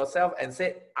 commit to yourself and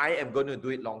say, I am going to do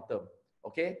it long term.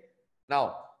 Okay?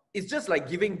 Now, it's just like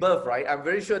giving birth, right? I'm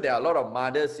very sure there are a lot of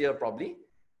mothers here probably.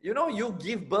 You know, you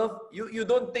give birth, you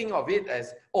don't think of it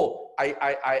as, oh,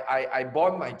 I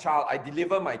born my child, I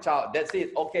deliver my child, that's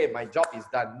it. Okay, my job is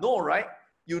done. No, right?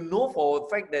 You know for a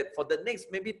fact that for the next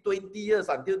maybe 20 years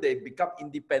until they become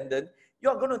independent, you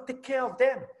are going to take care of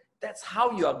them. That's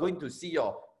how you are going to see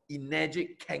your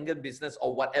Enagic Kangen business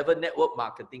or whatever network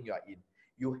marketing you are in.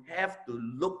 You have to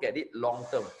look at it long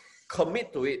term.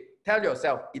 Commit to it. Tell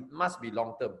yourself it must be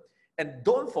long term. And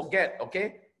don't forget,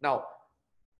 okay? Now,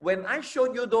 when I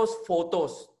showed you those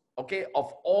photos, okay,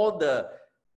 of all the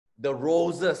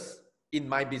roses in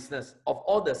my business, of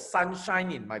all the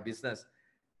sunshine in my business,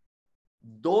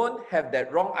 don't have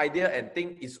that wrong idea and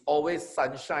think it's always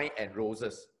sunshine and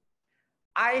roses.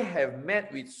 I have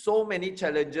met with so many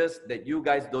challenges that you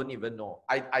guys don't even know.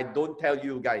 I don't tell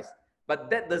you guys,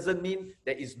 but that doesn't mean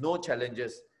there is no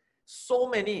challenges. So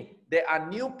many, there are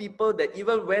new people that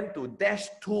even went to Dash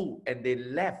 2 and they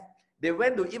left. They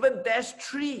went to even Dash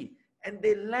 3 and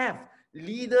they left.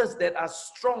 Leaders that are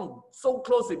strong, so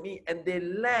close with me, and they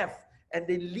left and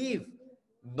they leave.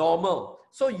 Normal.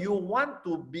 So you want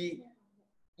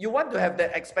to have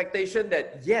that expectation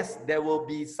that yes, there will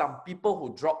be some people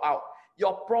who drop out.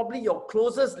 Probably your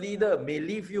closest leader may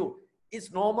leave you.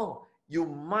 It's normal. You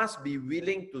must be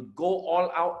willing to go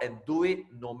all out and do it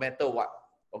no matter what.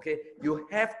 Okay? You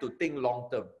have to think long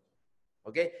term.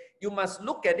 Okay? You must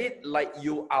look at it like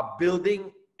you are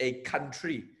building a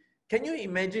country. Can you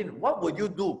imagine what would you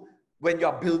do when you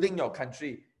are building your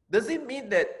country? Does it mean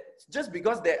that just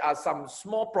because there are some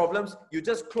small problems, you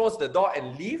just close the door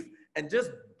and leave and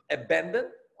just abandon?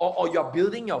 or you're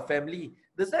building your family.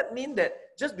 Does that mean that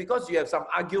just because you have some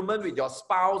argument with your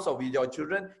spouse or with your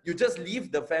children, you just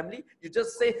leave the family? You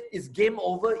just say, it's game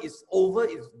over, it's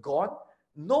gone?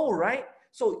 No, right?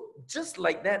 So just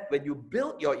like that, when you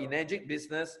build your Enagic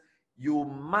business, you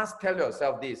must tell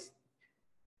yourself this: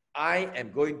 I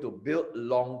am going to build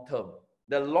long-term.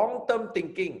 The long-term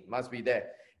thinking must be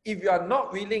there. If you are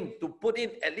not willing to put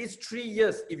in at least 3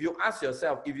 years, if you ask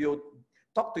yourself, if you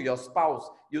talk to your spouse,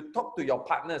 you talk to your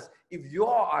partners, if you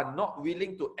are not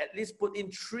willing to at least put in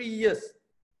 3 years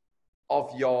of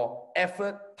your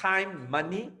effort, time,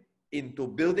 money into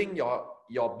building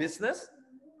your business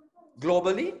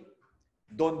globally,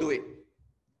 don't do it.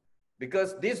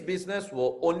 Because this business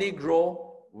will only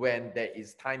grow when there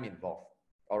is time involved.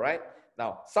 All right.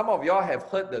 Now, some of y'all have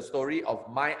heard the story of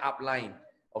my upline,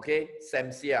 okay,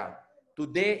 Samsia.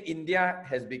 Today, India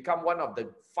has become one of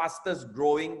the fastest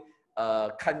growing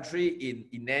country in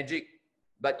Enagic.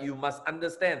 But you must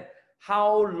understand,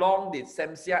 how long did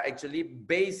Samsia actually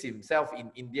base himself in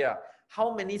India?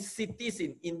 How many cities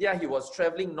in India he was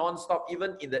traveling non-stop,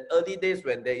 even in the early days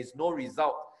when there is no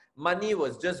result. Money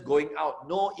was just going out,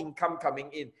 no income coming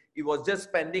in. It was just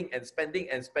spending and spending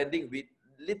and spending with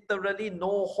literally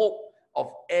no hope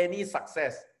of any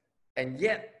success. And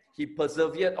yet he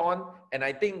persevered on. And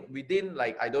I think within,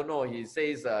 like, I don't know, he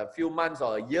says a few months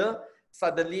or a year,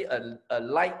 suddenly a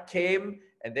light came,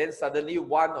 and then suddenly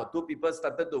 1 or 2 people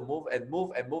started to move and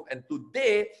move and move. And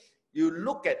today, you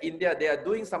look at India, they are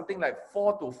doing something like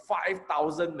 4,000 to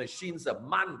 5,000 machines a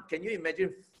month. Can you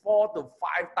imagine 4,000 to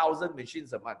 5,000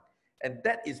 machines a month? And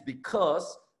that is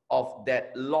because of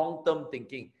that long-term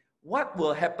thinking. What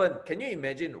will happen? Can you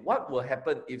imagine what will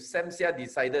happen if Samsia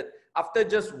decided after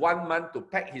just 1 month to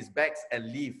pack his bags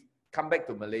and leave, come back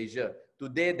to Malaysia?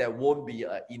 Today, there won't be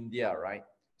an India, right?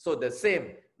 So the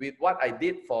same with what I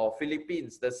did for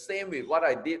Philippines, the same with what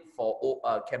I did for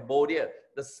Cambodia,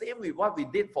 the same with what we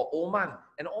did for Oman,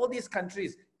 and all these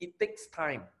countries. It takes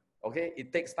time, okay?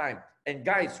 It takes time. And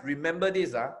guys, remember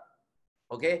this,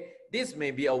 okay? This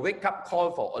may be a wake-up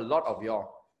call for a lot of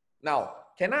y'all. Now,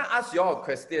 can I ask y'all a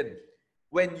question?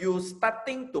 When you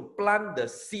starting to plant the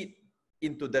seed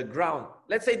into the ground,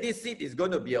 let's say this seed is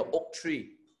going to be an oak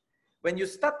tree. When you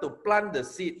start to plant the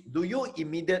seed, do you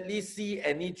immediately see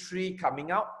any tree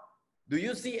coming out? Do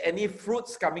you see any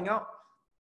fruits coming out?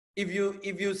 If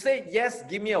you say yes,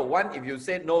 give me a 1. If you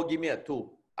say no, give me a 2.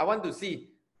 I want to see.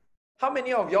 How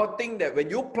many of y'all think that when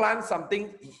you plant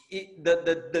something,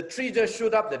 the tree just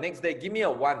shoot up the next day? Give me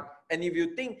a 1. And if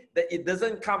you think that it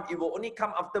doesn't come, it will only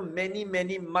come after many,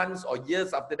 many months or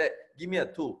years after that, give me a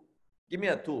 2. Give me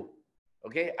a 2.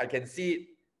 Okay, I can see it.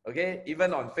 Okay,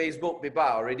 even on Facebook, people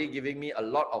are already giving me a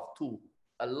lot of 2.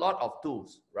 A lot of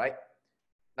 2s, right?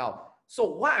 Now, so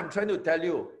what I'm trying to tell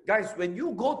you, guys, when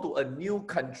you go to a new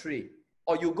country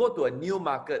or you go to a new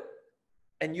market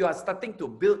and you are starting to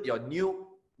build your new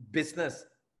business,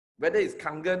 whether it's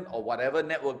Kangen or whatever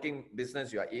networking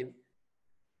business you are in,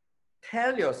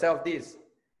 tell yourself this: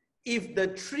 if the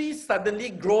tree suddenly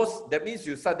grows, that means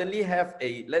you suddenly have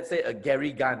a, let's say, a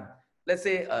Gary Gunn, let's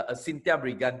say a Cynthia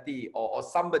Briganti or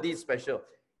somebody special.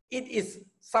 It is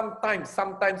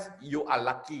sometimes you are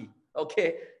lucky,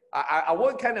 okay? I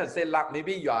won't kind of say luck.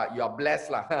 Maybe you are blessed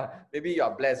lah. Maybe you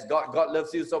are blessed. God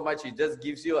loves you so much, He just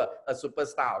gives you a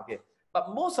superstar, okay?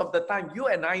 But most of the time, you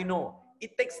and I know,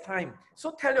 it takes time.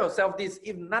 So tell yourself this: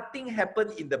 if nothing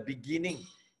happened in the beginning,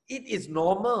 it is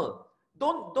normal.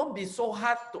 Don't be so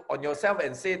hard on yourself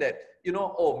and say that, you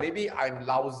know, oh, maybe I'm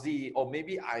lousy, or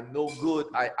maybe I'm no good.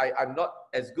 I'm not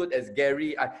as good as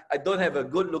Gary. I don't have a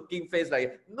good looking face.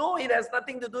 Like, no, it has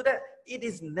nothing to do with that. It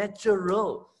is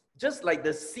natural. Just like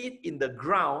the seed in the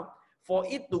ground, for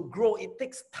it to grow, it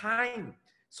takes time.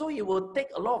 So it will take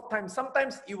a lot of time.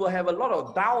 Sometimes you will have a lot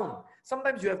of down.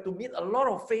 Sometimes you have to meet a lot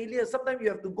of failures. Sometimes you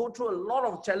have to go through a lot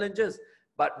of challenges.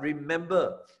 But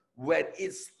remember, when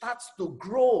it starts to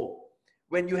grow,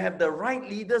 when you have the right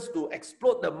leaders to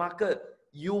explode the market,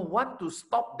 you want to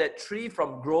stop that tree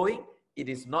from growing, it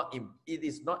is not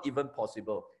even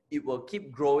possible. It will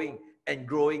keep growing and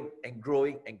growing and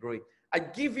growing and growing. I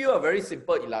give you a very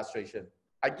simple illustration.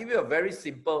 I give you a very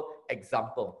simple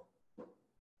example.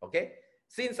 Okay?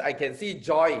 Since I can see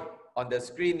Joy on the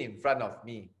screen in front of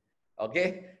me.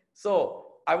 Okay?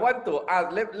 So I want to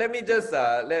ask, let me just,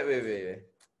 wait.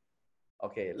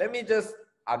 Okay, let me just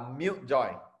unmute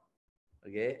Joy.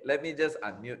 Okay, let me just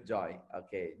unmute Joy.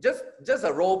 Okay, just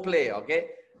a role play.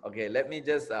 Okay, okay, let me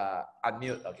just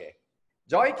unmute. Okay,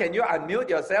 Joy, can you unmute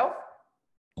yourself?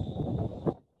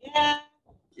 Yeah.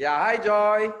 Yeah, hi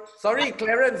Joy. Sorry,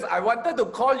 Clarence. I wanted to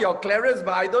call your Clarence,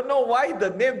 but I don't know why the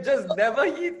name just never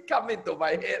come into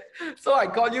my head. So I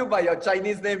call you by your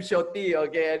Chinese name, Shoti.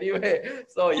 Okay, anyway.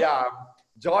 So yeah,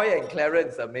 Joy and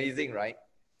Clarence, amazing, right?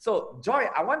 So Joy,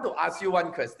 I want to ask you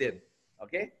one question.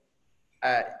 Okay,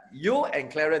 you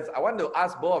and Clarence, I want to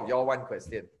ask both of y'all one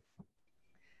question.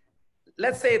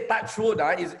 Let's say touch wood,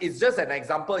 it's just an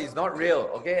example, it's not real,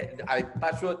 okay?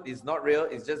 Touch wood is not real,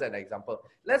 it's just an example.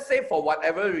 Let's say for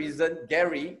whatever reason,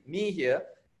 Gary, me here,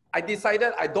 I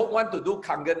decided I don't want to do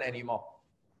Kangen anymore.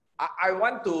 I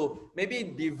want to maybe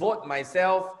devote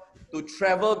myself to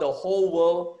travel the whole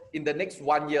world in the next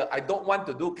 1 year. I don't want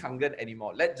to do Kangen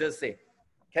anymore. Let's just say.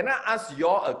 Can I ask you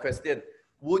a question?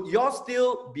 Would you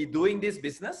still be doing this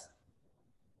business?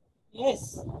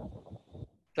 Yes.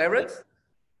 Clarence?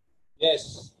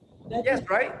 Yes. Yes,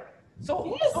 right?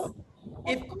 So, yes, so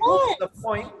it proves the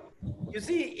point. You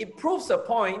see, it proves the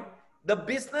point. The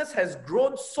business has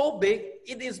grown so big,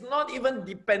 it is not even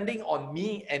depending on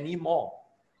me anymore.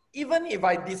 Even if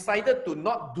I decided to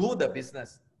not do the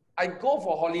business, I go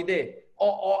for holiday,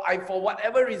 or I, for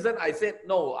whatever reason, I said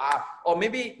no, or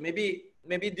maybe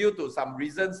due to some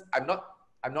reasons, I'm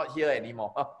not here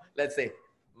anymore. Let's say,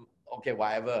 okay,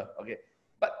 whatever. Okay,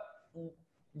 but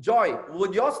Joy,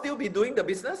 would you all still be doing the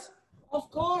business?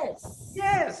 Of course.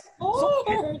 Yes. Of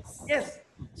course. So, yes.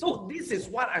 So this is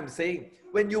what I'm saying.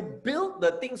 When you build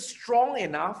the thing strong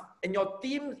enough and your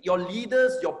team, your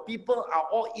leaders, your people are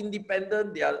all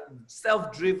independent, they are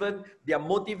self-driven, they are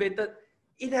motivated,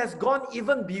 it has gone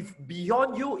even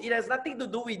beyond you. It has nothing to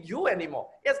do with you anymore.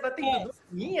 It has nothing to do with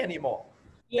me anymore.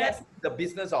 Yes. That's the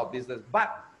business of business.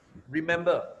 But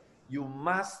remember, you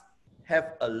must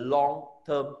have a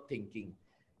long-term thinking.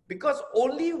 Because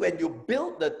only when you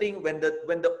build the thing, when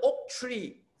the oak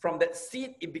tree, from that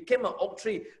seed, it became an oak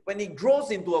tree. When it grows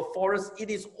into a forest, it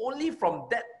is only from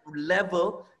that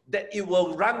level that it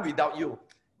will run without you.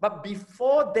 But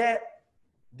before that,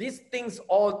 these things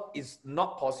all is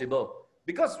not possible.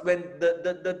 Because when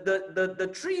the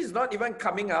tree is not even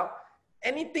coming up,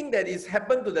 anything that is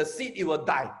happened to the seed, it will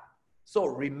die. So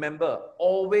remember,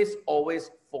 always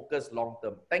focus long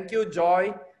term. Thank you,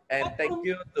 Joy. And thank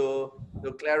you to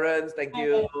Clarence. Thank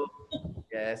you.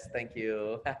 Yes, thank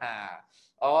you.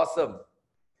 Awesome.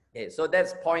 Okay, so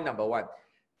that's point number one.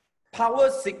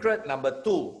 Power secret number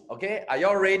two. Okay, are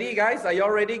y'all ready, guys? Are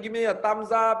y'all ready? Give me a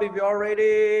thumbs up if you're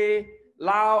ready.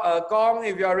 Loud, Gong,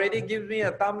 if you're ready, give me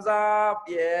a thumbs up.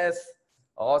 Yes.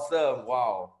 Awesome.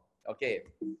 Wow. Okay.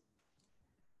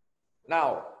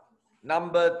 Now,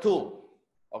 number two.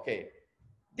 Okay.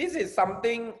 This is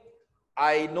something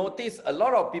I notice a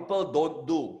lot of people don't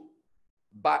do,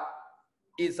 but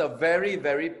it's a very,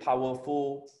 very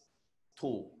powerful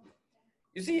tool.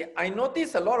 You see, I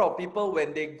notice a lot of people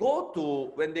when they go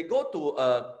to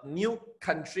a new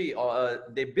country, or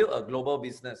they build a global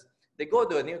business, they go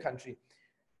to a new country,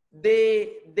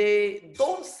 they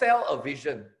don't sell a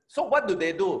vision. So what do?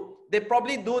 They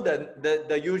probably do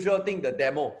the usual thing, the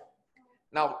demo.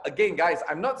 Now, again, guys,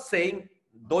 I'm not saying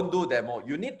don't do demo.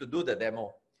 You need to do the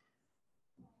demo.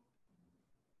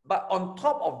 But on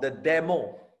top of the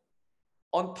demo,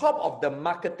 on top of the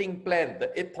marketing plan,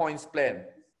 the 8 points plan,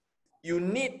 you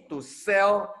need to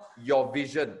sell your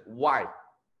vision. Why?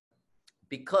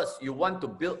 Because you want to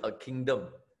build a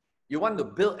kingdom. You want to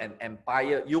build an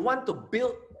empire. You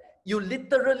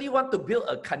literally want to build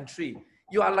a country.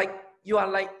 You are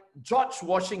like George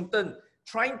Washington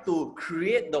trying to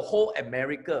create the whole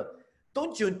America.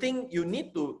 Don't you think you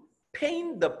need to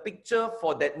paint the picture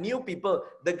for that new people?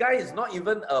 The guy is not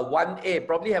even a 1A,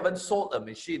 probably haven't sold a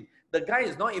machine. The guy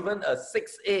is not even a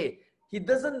 6A. He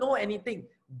doesn't know anything.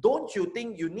 Don't you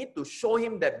think you need to show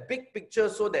him that big picture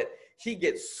so that he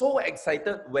gets so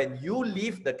excited when you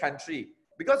leave the country?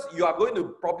 Because you are going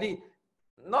to probably,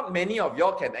 not many of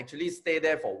y'all can actually stay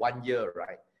there for 1 year,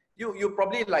 right? You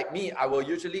probably, like me, I will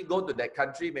usually go to that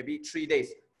country maybe 3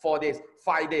 days, 4 days,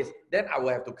 5 days. Then I will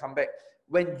have to come back.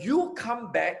 When you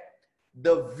come back,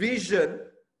 the vision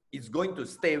is going to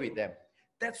stay with them.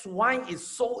 That's why it's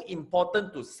so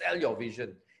important to sell your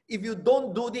vision. If you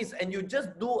don't do this and you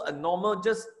just do a normal,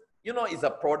 just, you know, it's a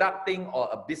product thing or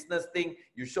a business thing,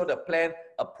 you show the plan,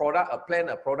 a product, a plan,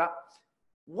 a product,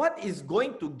 what is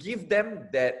going to give them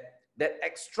that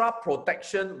extra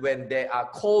protection when there are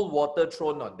cold water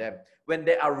thrown on them, when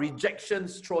there are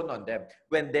rejections thrown on them,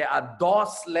 when there are doors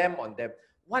slammed on them?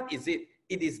 What is it?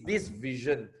 It is this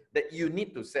vision that you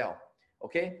need to sell.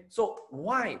 Okay, so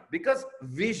why? Because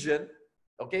vision,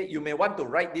 okay, you may want to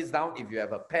write this down if you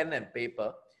have a pen and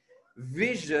paper.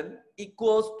 Vision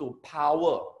equals to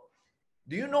power.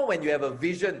 Do you know when you have a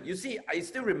vision? You see, I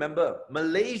still remember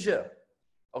Malaysia.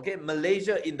 Okay,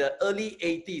 Malaysia in the early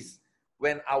 80s,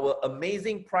 when our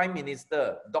amazing Prime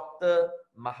Minister, Dr.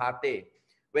 Mahathir,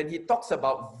 when he talks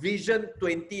about Vision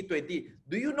 2020,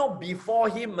 do you know before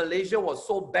him, Malaysia was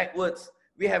so backwards?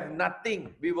 We have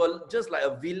nothing. We were just like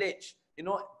a village, you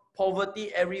know,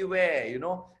 poverty everywhere, you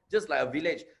know, just like a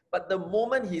village. But the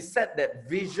moment he said that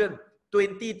Vision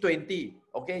 2020,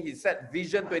 okay, he said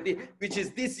Vision 20, which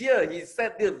is this year, he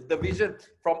said the vision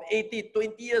from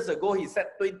 20 years ago, he said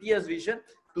 20 years vision.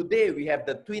 Today we have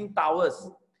the Twin Towers.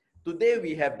 Today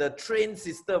we have the train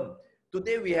system.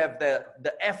 Today we have the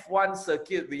F1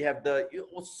 circuit. We have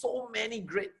so many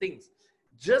great things.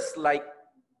 Just like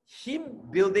him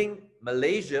building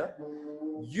Malaysia,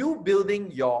 you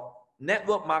building your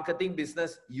network marketing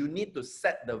business, you need to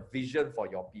set the vision for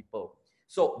your people.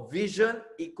 So vision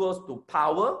equals to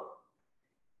power,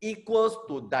 equals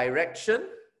to direction,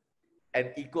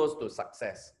 and equals to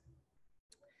success.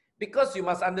 Because you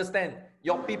must understand,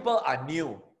 your people are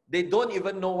new. They don't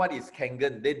even know what is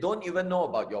Kangen. They don't even know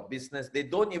about your business. They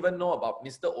don't even know about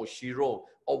Mr. Oshiro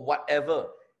or whatever.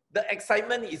 The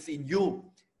excitement is in you.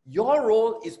 Your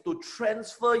role is to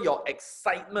transfer your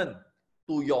excitement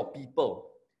to your people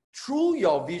through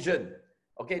your vision.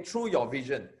 Okay, through your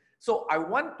vision. So I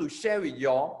want to share with you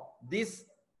all this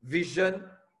vision,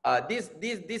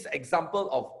 this example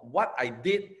of what I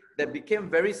did that became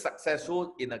very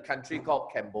successful in a country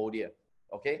called Cambodia.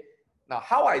 Okay. Now,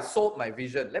 how I sold my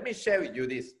vision, let me share with you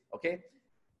this, okay?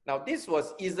 Now, this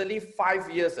was easily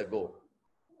 5 years ago,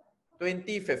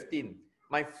 2015.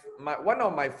 One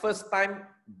of my first time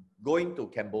going to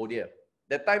Cambodia.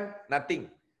 That time, nothing.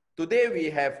 Today, we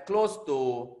have close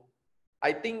to,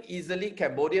 I think easily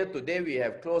Cambodia, today we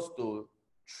have close to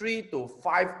 3,000 to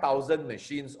 5,000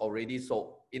 machines already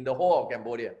sold in the whole of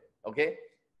Cambodia, okay?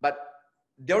 But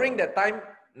during that time,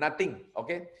 nothing,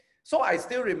 okay? So I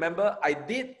still remember I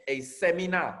did a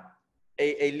seminar,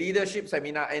 a leadership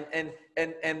seminar,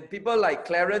 and people like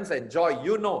Clarence and Joy,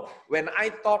 you know, when I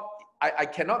talk, I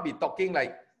cannot be talking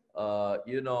like, yeah,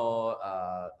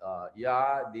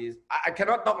 this, I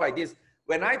cannot talk like this.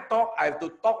 When I talk, I have to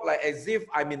talk like as if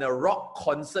I'm in a rock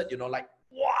concert, you know, like,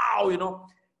 wow, you know,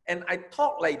 and I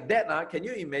talk like that. Can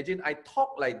you imagine? I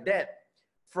talk like that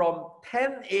from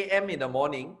 10 a.m. in the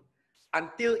morning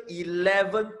until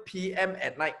 11 p.m.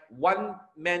 at night,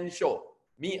 one-man show,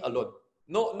 me alone.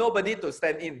 No, nobody to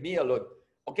stand in, me alone.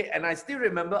 Okay, and I still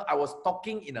remember I was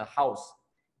talking in a house,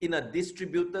 in a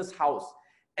distributor's house.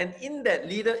 And in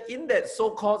that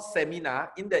so-called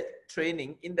seminar, in that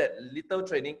training, in that little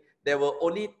training, there were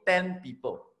only 10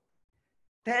 people.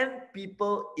 10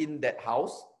 people in that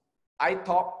house. I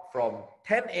talked from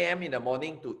 10 a.m. in the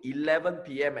morning to 11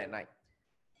 p.m. at night.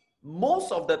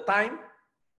 Most of the time,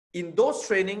 in those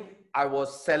training, I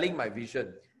was selling my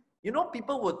vision. You know,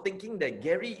 people were thinking that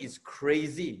Gary is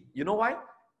crazy. You know why?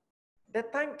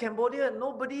 That time, Cambodia,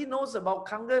 nobody knows about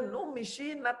Kangen, no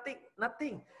machine,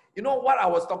 nothing. You know what I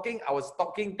was talking? I was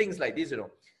talking things like this,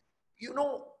 You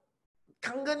know,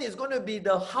 Kangen is going to be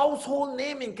the household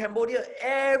name in Cambodia.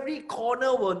 Every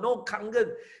corner will know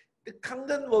Kangen. The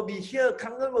Kangen will be here,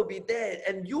 Kangen will be there.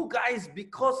 And you guys,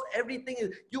 because everything is,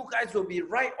 you guys will be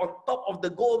right on top of the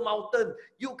gold mountain.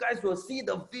 You guys will see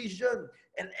the vision.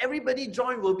 And everybody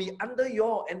join will be under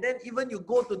your, and then even you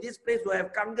go to this place will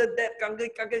have Kangen, that,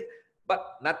 Kangen,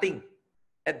 but nothing.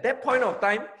 At that point of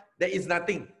time, there is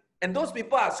nothing. And those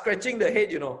people are scratching the head,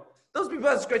 Those people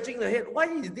are scratching their head. Why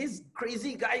is this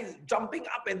crazy guy jumping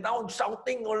up and down,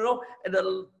 shouting, at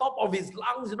the top of his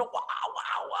lungs, wow,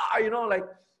 wow, wow, like,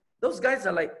 those guys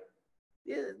are like,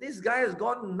 this guy has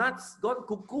gone nuts, gone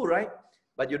cuckoo, right?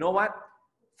 But you know what?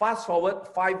 Fast forward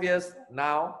 5 years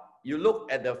now, you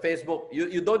look at the Facebook,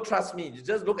 you don't trust me, you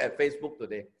just look at Facebook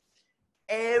today.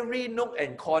 Every nook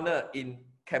and corner in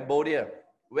Cambodia,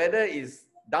 whether it's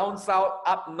down south,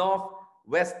 up north,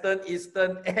 western,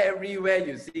 eastern, everywhere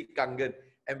you see Kangen.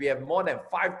 And we have more than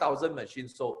 5,000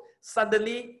 machines sold.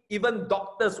 Suddenly, even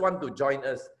doctors want to join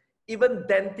us. Even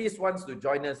dentists wants to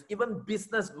join us. Even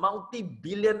business,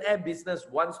 multi-billionaire business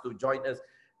wants to join us.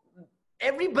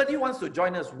 Everybody wants to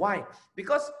join us. Why?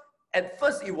 Because at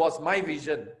first it was my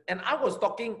vision. And I was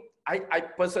talking, I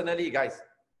personally, guys,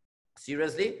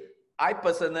 seriously, I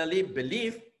personally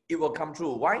believe it will come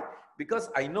true. Why? Because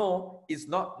I know it's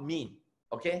not me,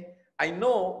 okay? I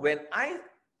know when I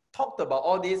talked about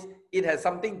all this, it has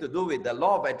something to do with the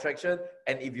law of attraction.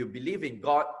 And if you believe in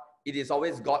God, it is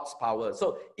always God's power.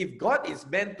 So if God is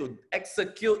meant to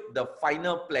execute the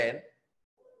final plan,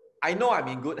 I know I'm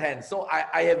in good hands. So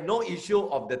I have no issue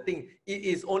of the thing. It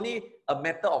is only a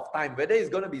matter of time, whether it's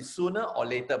going to be sooner or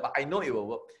later, but I know it will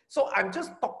work. So I'm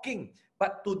just talking.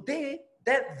 But today,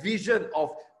 that vision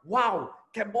of, wow,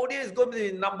 Cambodia is going to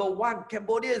be number one.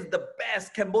 Cambodia is the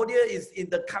best. Cambodia is in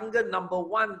the Kangen number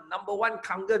one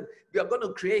Kangen. We are going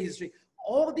to create history.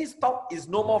 All this talk is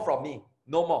no more from me.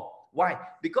 No more. Why?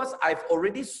 Because I've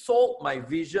already sold my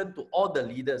vision to all the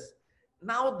leaders.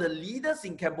 Now the leaders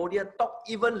in Cambodia talk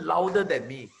even louder than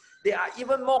me. They are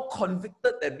even more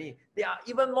convicted than me. They are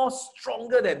even more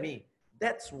stronger than me.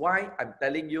 That's why I'm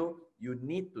telling you, you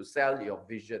need to sell your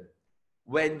vision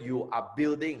when you are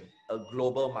building a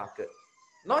global market.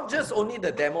 Not just only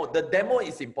the demo. The demo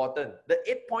is important. The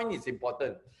 8-point is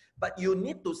important. But you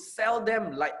need to sell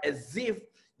them like as if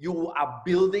you are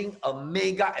building a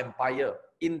mega empire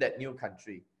in that new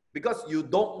country. Because you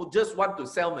don't just want to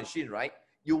sell machine, right?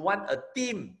 You want a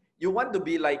team. You want to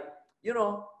be like, you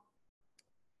know,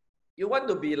 you want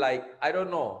to be like, I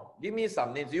don't know, give me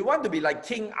some names. You want to be like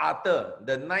King Arthur,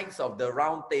 the Knights of the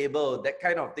Round Table, that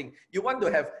kind of thing. You want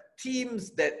to have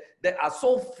teams that are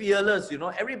so fearless, you know.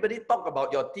 Everybody talk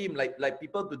about your team, like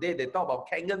people today, they talk about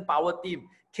Kangen Power Team,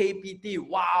 KPT,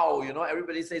 wow, you know,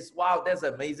 everybody says, wow, that's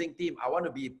an amazing team. I want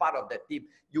to be part of that team.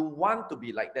 You want to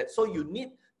be like that. So you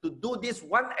need to do this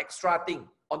one extra thing.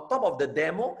 On top of the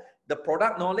demo, the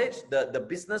product knowledge, the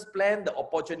business plan, the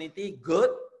opportunity,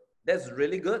 good. That's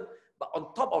really good. But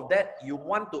on top of that, you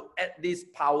want to add these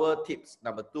power tips,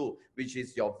 number 2, which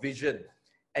is your vision.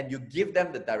 And you give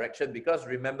them the direction, because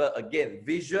remember, again,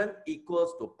 vision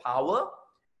equals to power,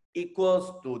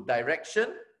 equals to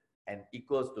direction, and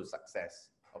equals to success.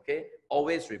 Okay?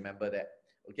 Always remember that.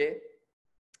 Okay?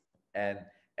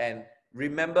 And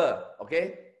remember,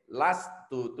 okay, last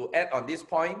to add on this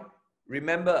point,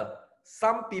 remember,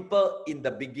 some people in the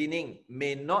beginning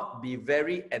may not be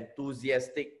very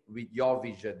enthusiastic with your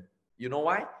vision. You know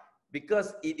why?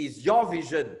 Because it is your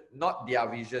vision, not their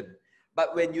vision.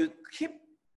 But when you keep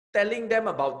telling them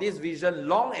about this vision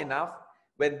long enough,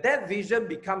 when that vision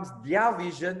becomes their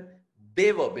vision,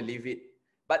 they will believe it.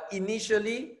 But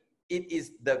initially, it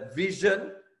is the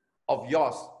vision of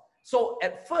yours. So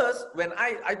at first, when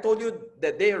I told you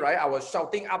that day, right, I was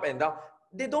shouting up and down.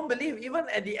 They don't believe. Even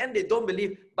at the end, they don't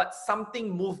believe. But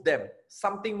something moved them.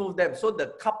 Something moved them. So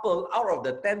the couple, out of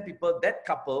the 10 people, that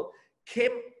couple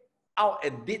came out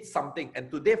and did something. And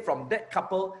today, from that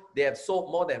couple, they have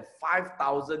sold more than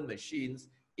 5,000 machines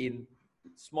in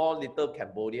small little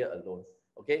Cambodia alone.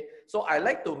 Okay, so I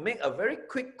like to make a very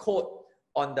quick quote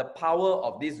on the power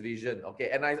of this vision. Okay,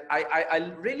 and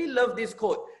I really love this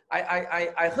quote.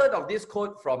 I heard of this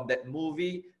quote from that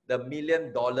movie, The $1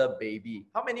 Million Baby.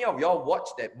 How many of y'all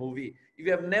watched that movie? If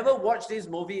you have never watched this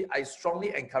movie, I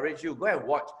strongly encourage you, go and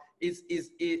watch.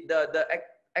 The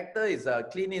actor is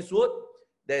Clint Eastwood.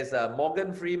 There's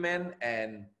Morgan Freeman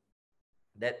and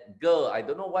that girl. I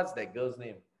don't know what's that girl's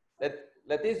name.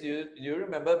 Lettice, you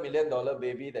remember $1 Million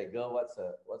Baby? That girl, what's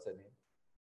her name?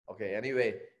 Okay,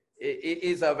 anyway, it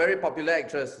is a very popular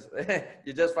actress.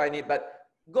 You just find it, but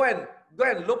go and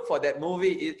look for that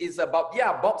movie. It's about,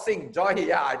 yeah, boxing. Joy,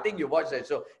 yeah, I think you watched that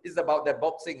show. It's about that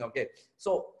boxing. Okay,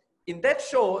 so in that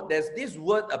show, there's this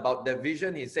word about the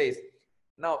vision. He says,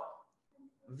 now,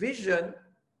 vision.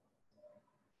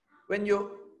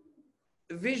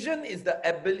 Vision is the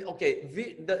ability,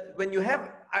 okay, when you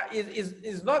have,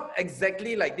 it's not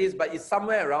exactly like this, but it's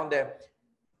somewhere around there.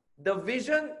 The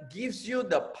vision gives you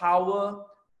the power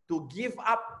to give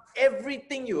up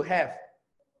everything you have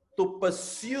to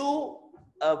pursue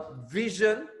a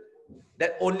vision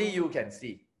that only you can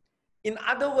see. In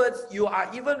other words, you are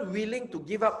even willing to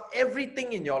give up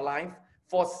everything in your life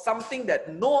for something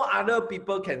that no other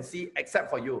people can see except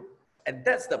for you. And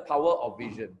that's the power of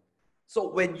vision. So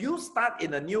when you start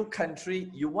in a new country,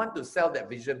 you want to sell that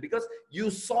vision because you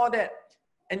saw that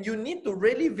and you need to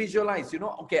really visualize, you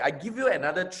know, okay, I give you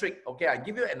another trick. Okay, I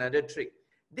give you another trick.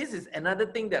 This is another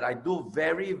thing that I do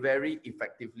very, very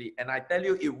effectively. And I tell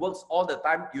you, it works all the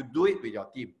time. You do it with your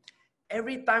team.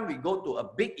 Every time we go to a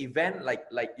big event, like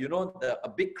you know, a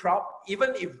big crowd,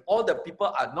 even if all the people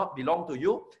are not belong to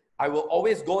you, I will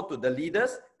always go to the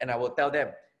leaders and I will tell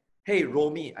them, hey,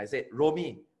 Romy, I said,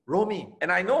 Romy,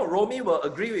 and I know Romy will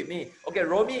agree with me. Okay,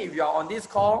 Romy, if you are on this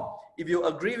call, if you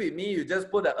agree with me, you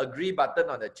just put the agree button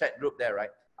on the chat group there, right?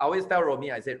 I always tell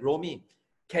Romy, I said, Romy,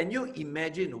 can you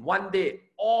imagine one day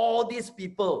all these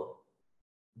people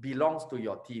belongs to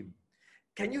your team?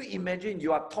 Can you imagine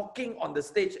you are talking on the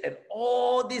stage and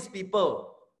all these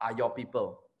people are your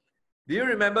people? Do you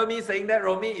remember me saying that,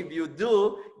 Romy? If you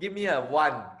do, give me a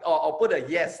 1 or put a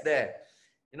yes there.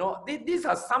 You know, these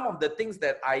are some of the things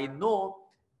that I know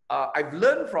I've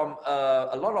learned from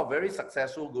a lot of very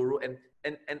successful guru, and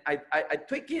I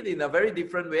tweak it in a very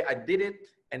different way. I did it,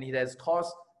 and it has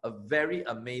caused a very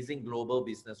amazing global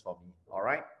business for me. All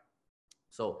right.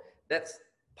 So that's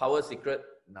Power secret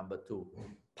number 2.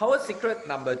 Power secret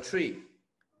number 3.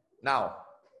 Now,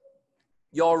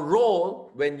 your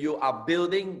role when you are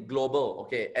building global,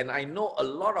 okay, and I know a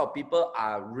lot of people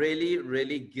are really,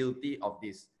 really guilty of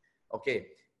this. Okay,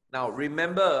 now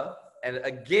remember, and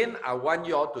again, I want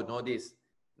you all to know this.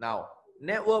 Now,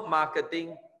 network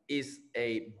marketing is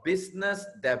a business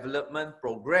development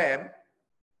program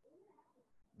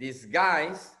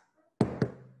disguised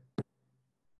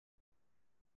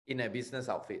in a business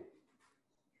outfit.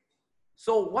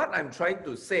 So what I'm trying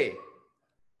to say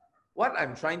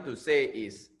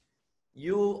is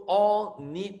you all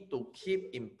need to keep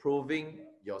improving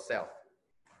yourself.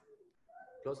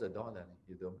 Close the door then,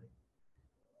 you don't mind.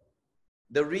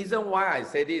 The reason why I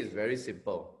say this is very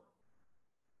simple.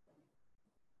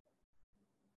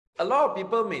 A lot of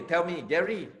people may tell me,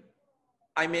 Gary,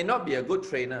 I may not be a good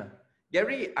trainer.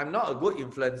 Gary, I'm not a good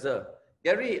influencer.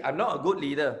 Gary, I'm not a good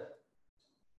leader.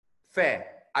 Fair.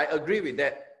 I agree with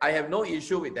that. I have no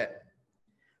issue with that.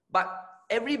 But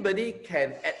everybody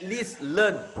can at least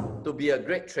learn to be a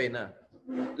great trainer,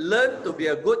 learn to be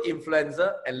a good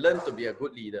influencer, and learn to be a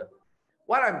good leader.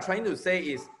 What I'm trying to say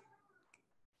is,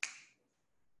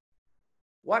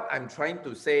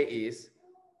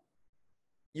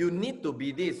 you need to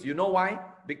be this. You know why?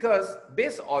 Because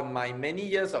based on my many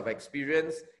years of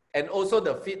experience and also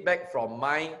the feedback from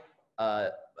my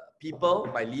people,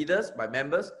 my leaders, my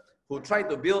members who try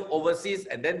to build overseas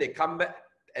and then they come back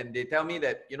and they tell me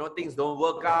that, you know, things don't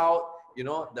work out, you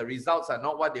know, the results are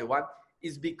not what they want,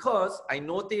 is because I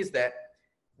noticed that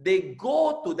they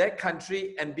go to that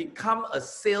country and become a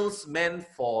salesman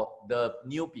for the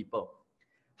new people.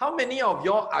 How many of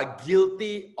y'all are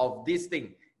guilty of this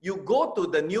thing? You go to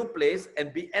the new place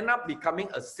and end up becoming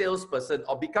a salesperson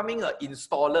or becoming an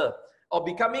installer or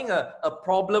becoming a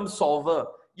problem solver.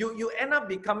 You end up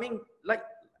becoming, like,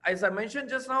 as I mentioned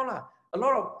just now, a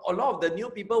lot of the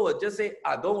new people will just say,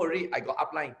 don't worry, I got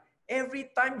upline. Every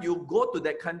time you go to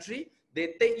that country,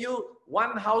 they take you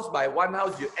one house by one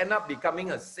house, you end up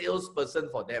becoming a salesperson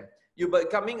for them. You're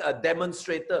becoming a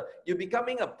demonstrator. You're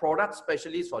becoming a product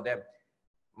specialist for them.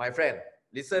 My friend,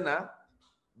 listen,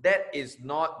 that is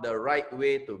not the right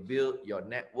way to build your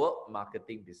network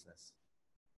marketing business.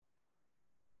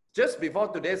 Just before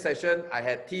today's session, I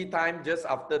had tea time just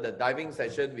after the diving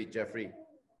session with Jeffrey.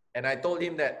 And I told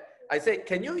him that, I said,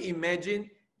 can you imagine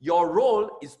your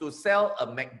role is to sell a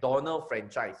McDonald's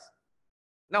franchise?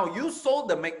 Now, you sold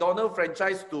the McDonald's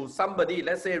franchise to somebody,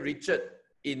 let's say Richard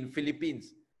in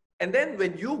Philippines. And then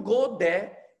when you go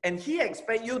there and he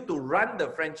expects you to run the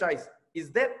franchise,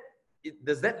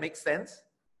 does that make sense?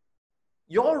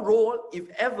 Your role, if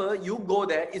ever you go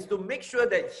there, is to make sure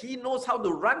that he knows how to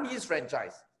run his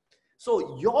franchise.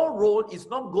 So your role is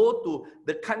not go to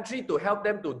the country to help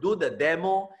them to do the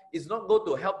demo. It's not go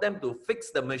to help them to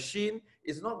fix the machine.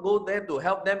 It's not go there to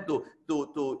help them to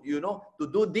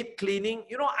do deep cleaning.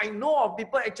 You know, I know of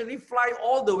people actually fly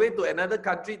all the way to another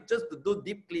country just to do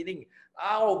deep cleaning.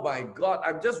 Oh my God,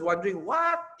 I'm just wondering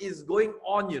what is going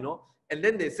on, you know. And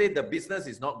then they say the business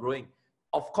is not growing.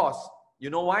 Of course, you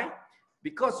know why?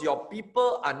 Because your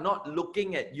people are not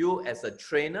looking at you as a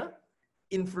trainer,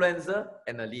 influencer,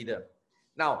 and a leader.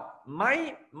 Now,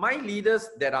 my leaders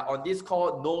that are on this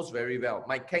call knows very well.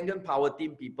 My Kangen Power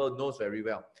Team people knows very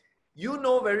well. You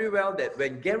know very well that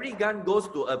when Gary Gunn goes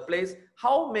to a place,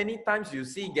 how many times you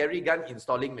see Gary Gunn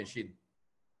installing machine?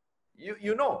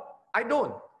 You know, I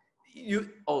don't.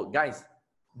 Guys,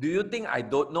 do you think I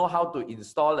don't know how to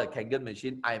install a Kangen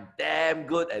machine? I'm damn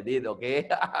good at it, okay?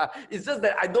 It's just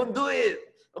that I don't do it,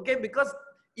 okay? Because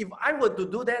if I were to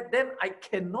do that, then I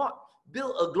cannot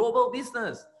build a global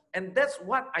business. And that's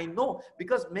what I know.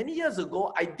 Because many years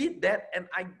ago, I did that and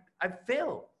I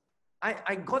failed.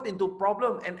 I got into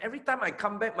problem. And every time I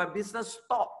come back, my business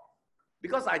stopped.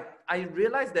 Because I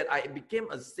realized that I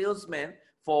became a salesman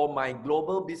for my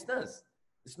global business.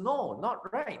 It's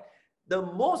not right. The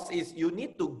most is you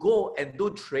need to go and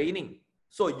do training.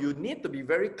 So you need to be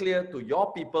very clear to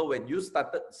your people when you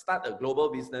start a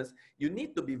global business. You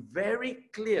need to be very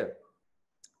clear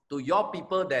to your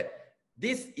people that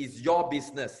this is your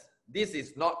business. This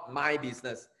is not my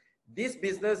business. This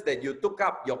business that you took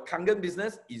up, your Kangen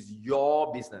business, is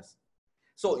your business.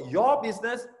 So your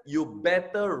business, you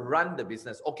better run the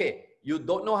business. Okay, you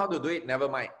don't know how to do it, never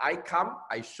mind. I come,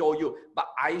 I show you. But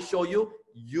I show you,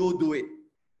 you do it.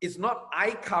 It's not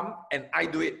I come and I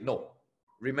do it. No.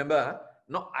 Remember,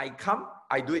 not I come,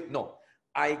 I do it. No.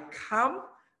 I come,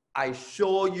 I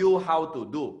show you how to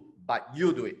do, but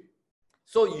you do it.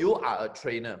 So you are a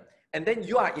trainer. And then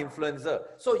you are influencer.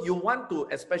 So you want to,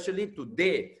 especially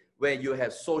today, where you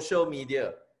have social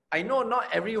media, I know not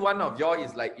every one of y'all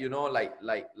is like, you know,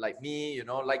 like me, you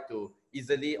know, like to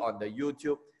easily on the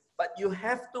YouTube, but you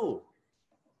have to.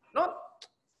 Not,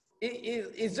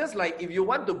 it's just like if you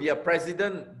want to be a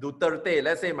President Duterte,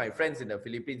 let's say my friends in the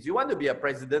Philippines, you want to be a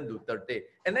President Duterte,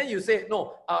 and then you say,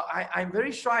 no, I'm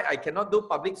very shy, I cannot do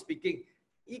public speaking.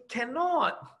 You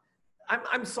cannot.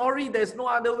 I'm sorry, there's no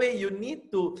other way. You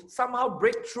need to somehow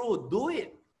break through, do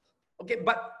it. Okay,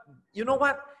 but you know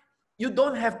what? You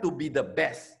don't have to be the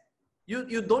best.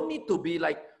 You don't need to be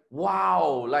like,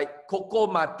 wow, like Coco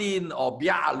Martin or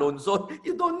Bia Alonso.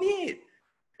 You don't need.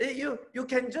 You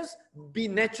can just be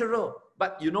natural.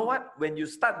 But you know what? When you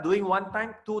start doing 1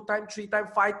 time, 2 times, 3 times,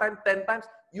 5 times, 10 times,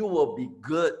 you will be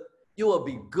good. You will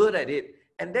be good at it.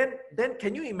 And then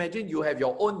can you imagine you have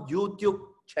your own YouTube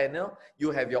channel,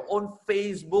 you have your own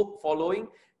Facebook following.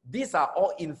 These are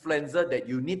all influencers that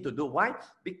you need to do. Why?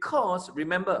 Because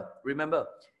remember,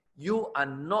 you are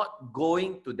not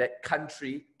going to that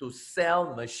country to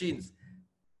sell machines.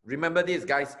 Remember this,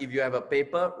 guys. If you have a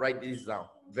paper, write this down.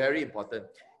 Very important.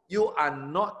 You are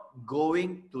not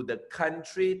going to the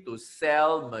country to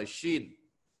sell machine.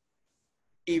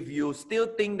 If you still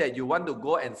think that you want to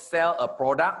go and sell a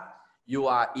product, you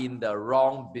are in the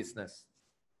wrong business.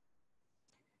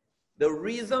 The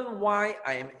reason why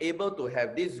I am able to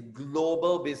have this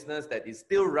global business that is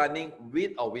still running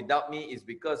with or without me is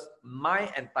because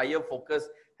my entire focus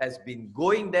has been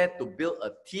going there to build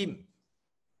a team.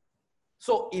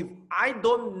 So if I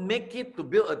don't make it to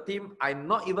build a team, I'm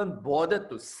not even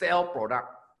bothered to sell product,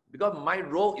 because my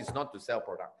role is not to sell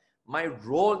product. My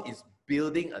role is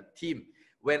building a team.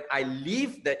 When I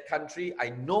leave that country, I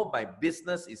know my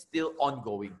business is still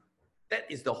ongoing. That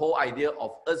is the whole idea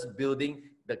of us building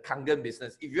the Kangen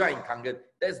business. If you are in Kangen,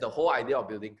 that's the whole idea of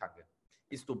building Kangen,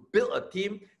 is to build a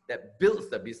team that builds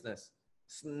the business.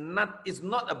 It's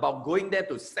not about going there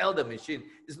to sell the machine.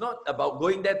 It's not about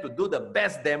going there to do the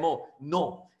best demo.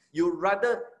 No, you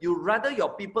rather your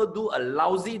people do a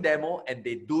lousy demo and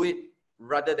they do it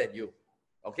rather than you.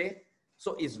 Okay,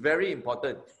 so it's very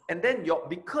important. And then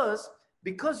because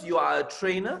you are a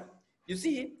trainer, you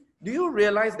see, do you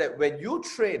realize that when you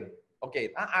train,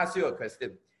 okay, I ask you a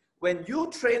question. When you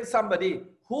train somebody,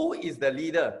 who is the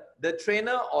leader, the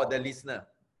trainer or the listener?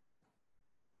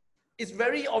 It's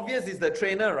very obvious it's the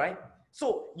trainer, right?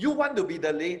 So you want to be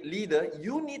the leader,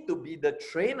 you need to be the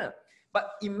trainer.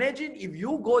 But imagine if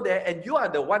you go there and you are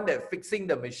the one that's fixing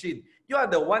the machine. You are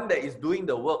the one that is doing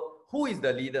the work. Who is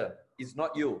the leader? It's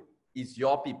not you. It's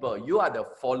your people. You are the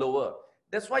follower.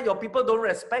 That's why your people don't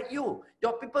respect you.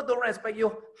 Your people don't respect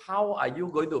you. How are you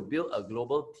going to build a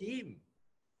global team?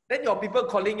 Then your people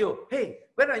calling you, hey,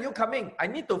 when are you coming? I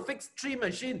need to fix 3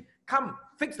 machines. Come,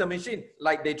 fix the machine.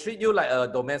 Like they treat you like a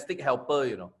domestic helper,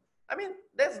 you know. I mean,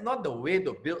 that's not the way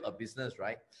to build a business,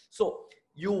 right? So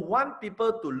you want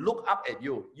people to look up at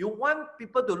you. You want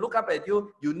people to look up at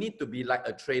you, you need to be like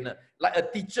a trainer, like a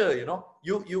teacher, you know.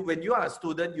 When you are a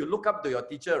student, you look up to your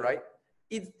teacher, right?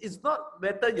 It's not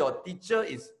whether your teacher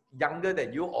is younger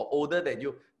than you or older than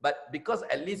you, but because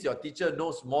at least your teacher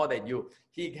knows more than you,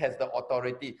 he has the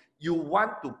authority. You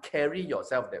want to carry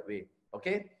yourself that way,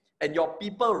 okay? And your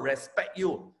people respect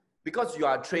you because you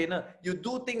are a trainer. You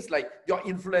do things like your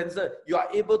influencer. You are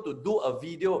able to do a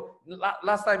video.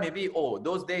 Last time maybe,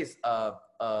 those days,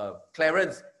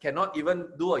 Clarence cannot even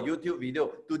do a YouTube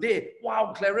video. Today,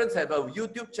 wow, Clarence have a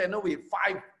YouTube channel with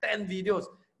 5, 10 videos.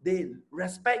 They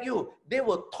respect you. They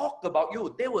will talk about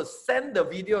you. They will send the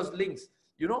videos links.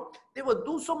 You know, they will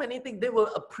do so many things. They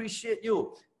will appreciate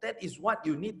you. That is what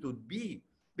you need to be.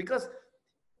 Because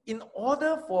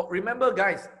remember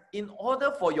guys, in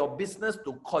order for your business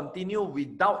to continue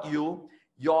without you,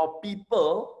 your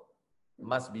people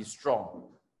must be strong,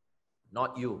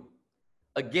 not you.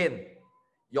 Again,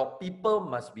 your people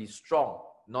must be strong,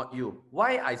 not you.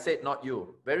 Why I said not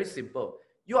you? Very simple.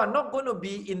 You are not going to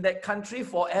be in that country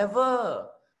forever.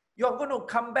 You are going to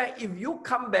come back. If you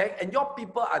come back and your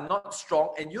people are not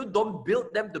strong and you don't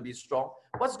build them to be strong,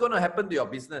 what's going to happen to your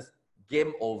business?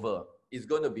 Game over. It's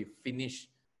going to be finished.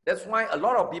 That's why a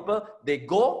lot of people, they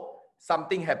go,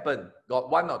 something happened, got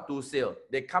 1 or 2 sales.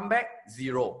 They come back,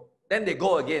 0. Then they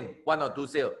go again, 1 or 2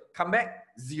 sales. Come back,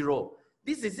 0.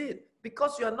 This is it.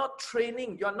 Because you are not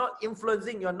training, you are not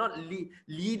influencing, you are not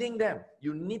leading them.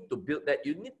 You need to build that.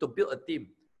 You need to build a team.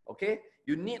 Okay?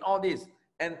 You need all this.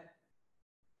 And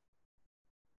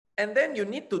then you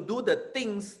need to do the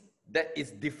things that is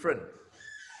different.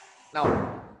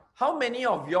 Now, how many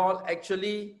of y'all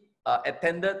actually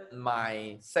attended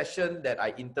my session that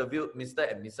I interviewed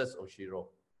Mr. and Mrs. Oshiro?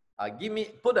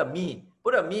 Put a me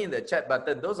in the chat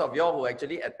button. Those of y'all who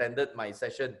actually attended my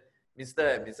session,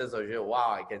 Mr. and Mrs. Oshiro.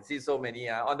 Wow, I can see so many.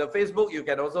 On the Facebook, you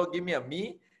can also give me a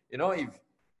me. You know,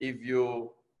 if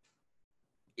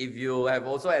you have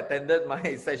also attended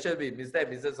my session with Mr.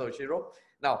 and Mrs. Oshiro.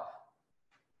 Now,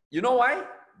 you know why?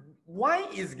 Why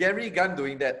is Gary Gunn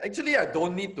doing that? Actually, I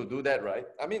don't need to do that, right?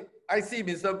 I mean, I see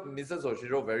Mr. and Mrs.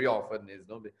 Oshiro very often.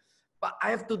 But I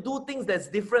have to do things that's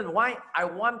different. Why? I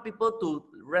want people to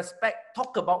respect,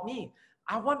 talk about me.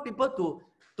 I want people to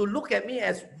look at me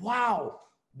as, wow,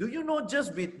 do you know,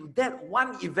 just with that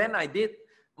one event I did,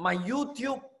 my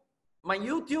YouTube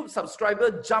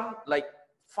subscriber jumped like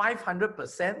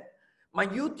 500%. My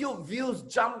YouTube views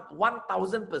jumped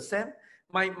 1000%.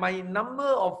 My number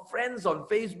of friends on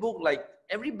Facebook, like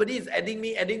everybody is adding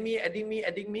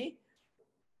me.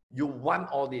 You want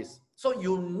all this. So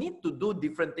you need to do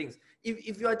different things.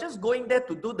 If you are just going there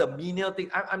to do the menial thing,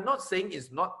 I'm not saying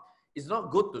it's not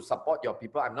good to support your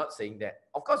people. I'm not saying that.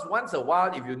 Of course, once a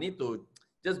while, if you need to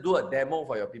just do a demo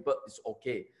for your people, it's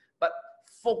okay. But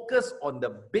focus on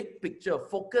the big picture.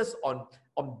 Focus on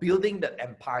building the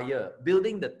empire,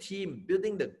 building the team,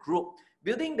 building the group,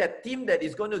 building that team that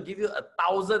is going to give you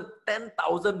 1,000,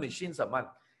 10,000 machines a month.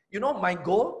 You know, my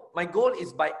goal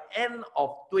is by end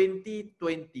of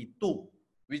 2022,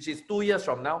 which is 2 years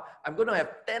from now, I'm going to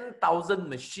have 10,000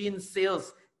 machine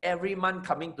sales every month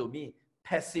coming to me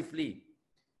passively.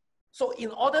 So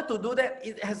in order to do that,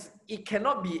 it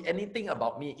cannot be anything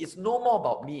about me. It's no more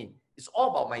about me. It's all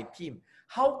about my team.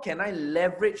 How can I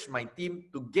leverage my team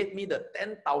to get me the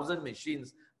 10,000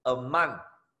 machines a month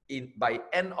by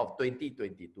end of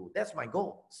 2022? That's my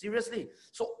goal. Seriously.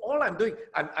 So all I'm doing,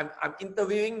 I'm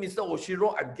interviewing Mr.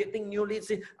 Oshiro. I'm getting new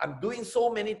leads in. I'm doing so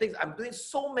many things. I'm doing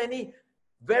so many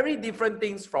very different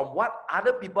things from what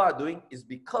other people are doing, is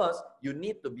because you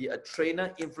need to be a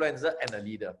trainer, influencer, and a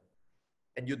leader.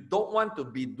 And you don't want to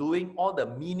be doing all the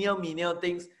menial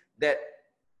things that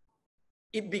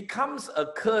it becomes a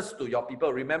curse to your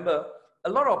people. Remember, a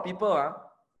lot of people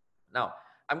now,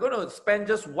 I'm going to spend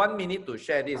just 1 minute to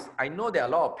share this. I know there are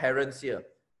a lot of parents here.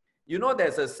 You know,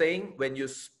 there's a saying, when you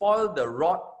spoil the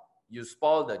rod, you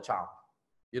spoil the child.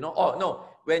 You know, oh no,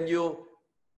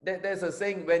 there's a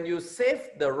saying, when you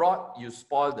save the rod, you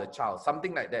spoil the child,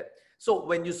 something like that. So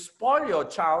when you spoil your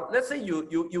child, let's say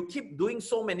you keep doing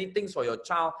so many things for your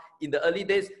child in the early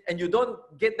days, and you don't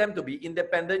get them to be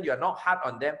independent, you are not hard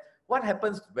on them. What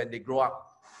happens when they grow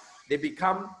up? They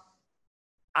become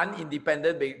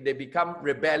unindependent, they become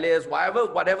rebellious,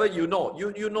 whatever you know.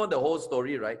 You know the whole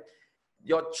story, right?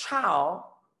 Your child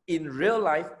in real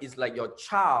life is like your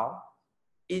child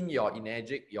in your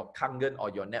Enagic, your Kangen, or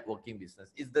your networking business.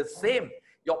 It's the same.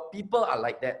 Your people are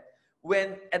like that.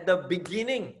 When at the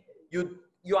beginning,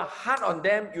 you are hard on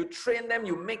them, you train them,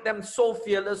 you make them so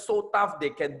fearless, so tough,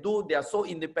 they are so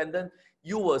independent,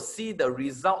 you will see the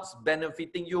results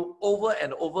benefiting you over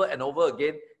and over and over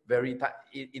again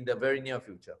in the very near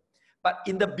future. But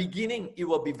in the beginning, it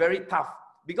will be very tough,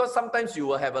 because sometimes you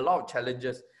will have a lot of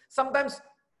challenges. Sometimes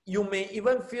you may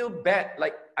even feel bad.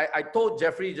 Like I told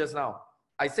Jeffrey just now,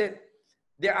 I said,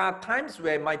 there are times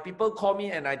where my people call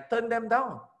me and I turn them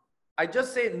down. I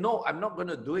just say, no, I'm not going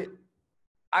to do it.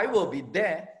 I will be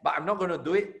there, but I'm not going to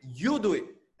do it. You do it.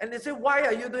 And they say, why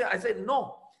are you doing it? I said,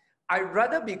 no, I'd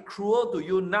rather be cruel to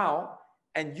you now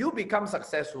and you become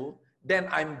successful than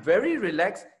I'm very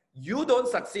relaxed. You don't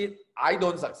succeed, I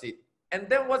don't succeed. And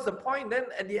then what's the point? Then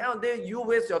at the end of the day, you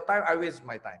waste your time, I waste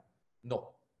my time.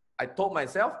 No. I told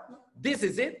myself, this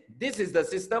is it. This is the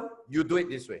system. You do it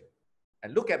this way.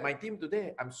 And look at my team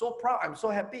today. I'm so proud. I'm so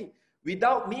happy.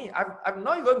 Without me, I've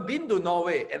not even been to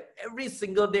Norway. And every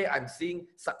single day, I'm seeing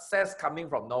success coming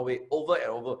from Norway over and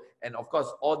over. And of course,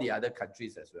 all the other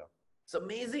countries as well. It's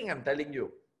amazing, I'm telling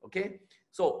you. Okay?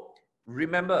 So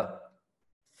remember,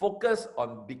 focus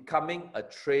on becoming a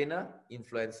trainer,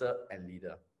 influencer, and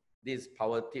leader. This is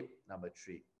power tip number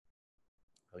 3.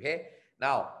 Okay?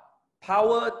 Now,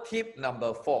 power tip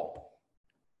number 4.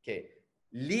 Okay.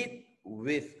 Lead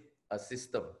with a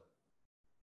system.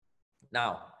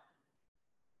 Now,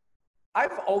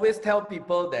 I've always tell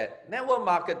people that network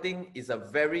marketing is a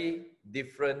very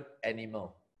different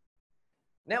animal.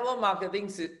 Network marketing,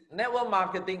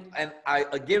 and I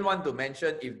again want to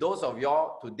mention, if those of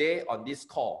y'all today on this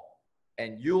call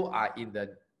and you are in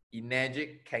the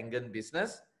Enagic Kangen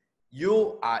business,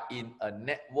 you are in a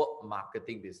network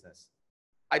marketing business.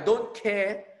 I don't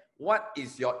care what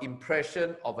is your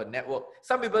impression of a network.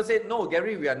 Some people say, no,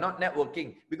 Gary, we are not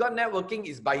networking because networking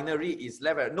is binary, is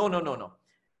level. No.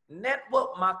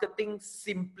 Network marketing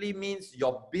simply means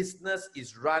your business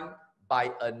is run by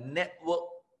a network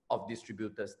of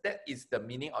distributors. That is the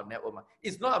meaning of network marketing.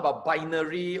 It's not about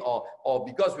binary or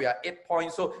because we are 8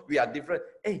 points, so we are different.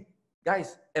 Hey,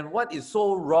 Guys, and what is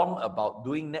so wrong about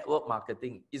doing network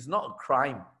marketing? It's not a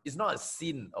crime. It's not a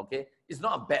sin, okay? It's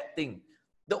not a bad thing.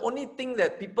 The only thing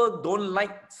that people don't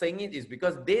like saying it is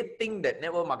because they think that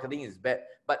network marketing is bad.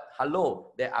 But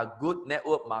hello, there are good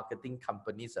network marketing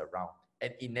companies around,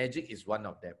 and Enagic is one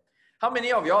of them. How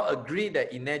many of y'all agree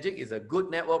that Enagic is a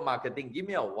good network marketing? Give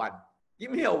me a 1.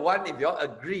 Give me a 1 if y'all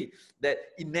agree that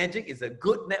Enagic is a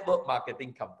good network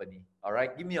marketing company. All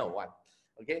right, give me a 1.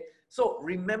 Okay, so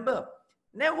remember,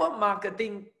 network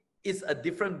marketing is a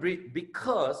different breed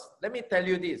because, let me tell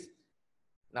you this.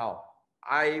 Now,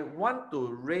 I want to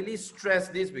really stress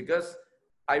this because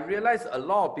I realize a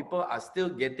lot of people are still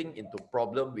getting into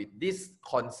problem with this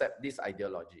concept, this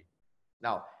ideology.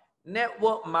 Now,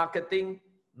 network marketing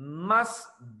must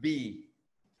be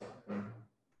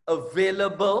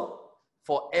available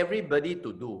for everybody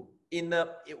to do.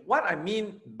 What I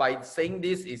mean by saying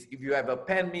this is, if you have a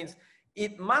pen, means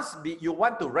it must be, you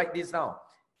want to write this down.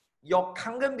 Your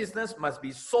Kangen business must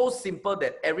be so simple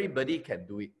that everybody can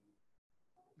do it.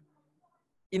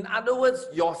 In other words,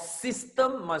 your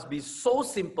system must be so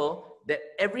simple that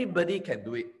everybody can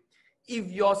do it. If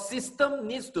your system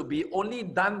needs to be only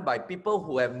done by people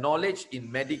who have knowledge in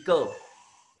medical,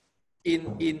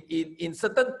 in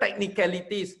certain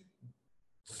technicalities,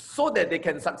 so that they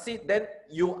can succeed, then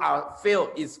you are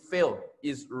failed, is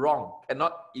wrong,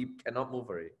 you cannot move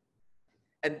already.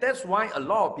 And that's why a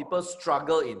lot of people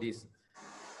struggle in this.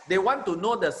 They want to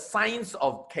know the science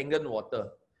of Kangen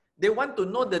water. They want to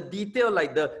know the detail,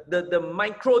 like the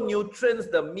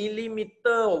micronutrients, the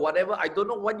millimeter or whatever, I don't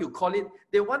know what you call it.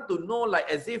 They want to know,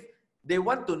 like, as if they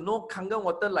want to know Kangen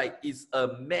water like it's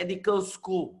a medical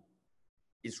school.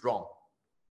 It's wrong.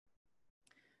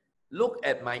 Look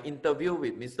at my interview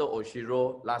with Mr.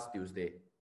 Oshiro last Tuesday.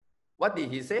 What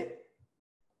did he say?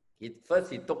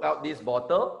 First, he took out this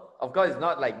bottle. Of course, it's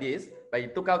not like this, but he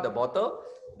took out the bottle.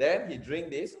 Then he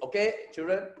drank this. Okay,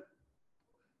 children.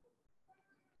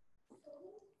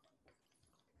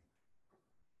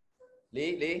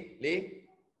 Lee.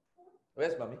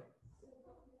 Where's mommy?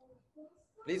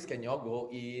 Please, can you all go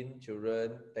in,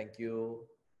 children? Thank you.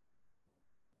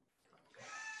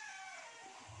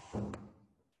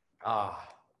 But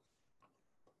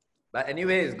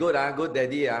anyway, it's good, good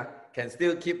daddy. Can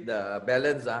still keep the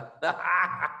balance.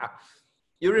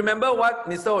 You remember what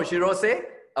Mr. Oshiro said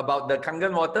about the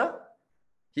Kangen water?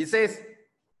 He says,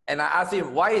 and I asked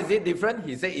him, why is it different?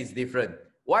 He said, it's different.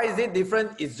 Why is it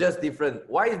different? It's just different.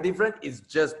 Why is different? It's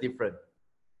just different.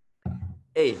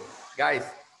 Hey, guys,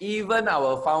 even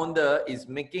our founder is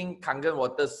making Kangen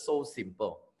water so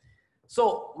simple.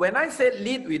 So when I said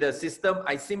lead with a system,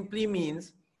 I simply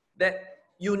means that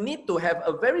you need to have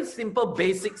a very simple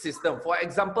basic system. For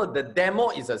example, the demo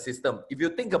is a system. If you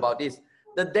think about this,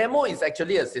 the demo is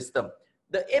actually a system.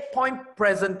 The 8-point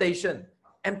presentation.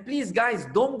 And please, guys,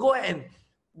 don't go and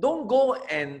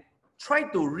try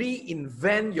to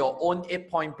reinvent your own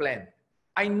 8-point plan.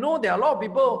 I know there are a lot of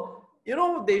people, you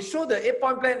know, they show the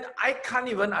 8-point plan. I can't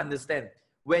even understand.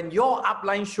 When your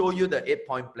upline show you the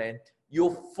 8-point plan,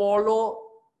 you follow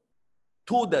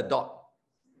to the dot.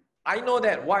 I know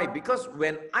that. Why? Because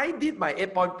when I did my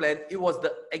 8-point plan, it was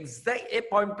the exact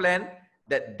 8-point plan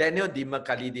that Daniel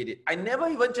Dimercalli did it. I never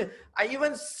even changed. I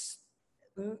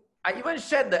even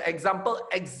shared the example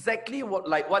exactly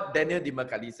what Daniel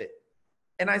Dimercalli said.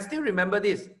 And I still remember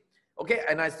this. Okay,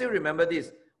 and I still remember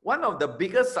this. One of the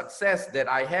biggest success that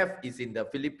I have is in the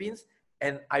Philippines.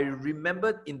 And I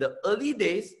remembered in the early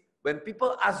days when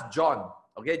people asked John,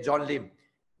 okay, John Lim,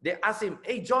 they asked him,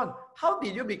 hey, John, how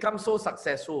did you become so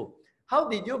successful? How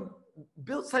did you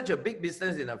build such a big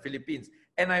business in the Philippines?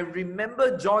 And I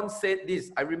remember John said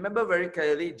this. I remember very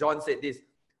clearly John said this.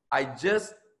 I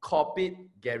just copied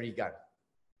Gary Gunn.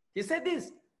 He said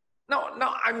this.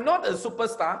 Now I'm not a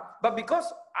superstar, but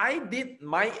because I did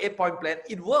my 8-point plan,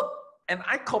 it worked. And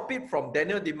I copied from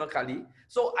Daniel Dimercalli.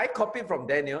 So I copied from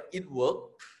Daniel, it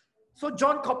worked. So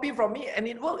John copied from me and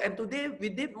it worked. And today we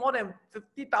did more than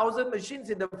 50,000 machines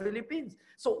in the Philippines.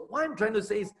 So what I'm trying to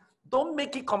say is, don't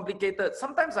make it complicated.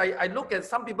 Sometimes I look at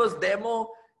some people's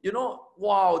demo, you know,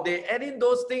 wow, they add in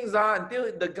those things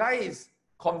until the guy is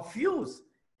confused.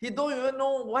 He don't even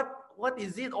know what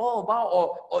is it all about.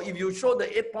 Or if you show the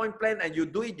 8-point plan and you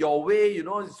do it your way, you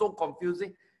know, it's so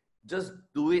confusing. Just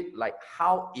do it like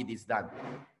how it is done.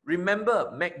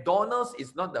 Remember, McDonald's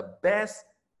is not the best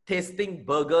tasting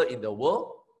burger in the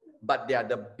world, but they are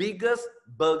the biggest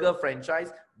burger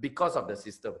franchise because of the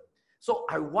system. So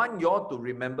I want you all to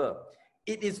remember,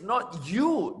 it is not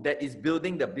you that is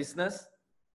building the business,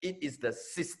 it is the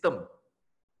system.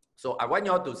 So I want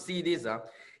you all to see this.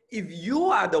 If you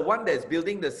are the one that's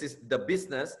building the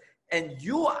business and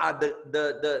you are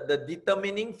the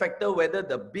determining factor whether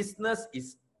the business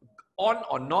is on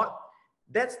or not.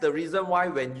 That's the reason why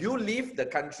when you leave the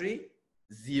country,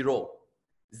 zero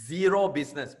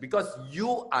business, because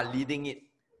you are leading it.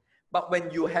 But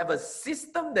when you have a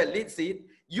system that leads it,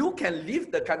 you can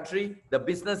leave the country, the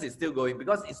business is still going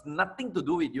because it's nothing to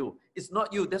do with you. It's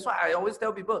not you. That's why I always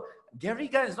tell people, Gary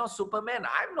Gan is not Superman.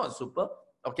 I'm not super.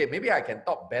 Okay, maybe I can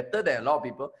talk better than a lot of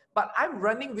people, but I'm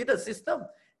running with a system.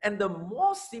 And the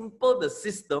more simple the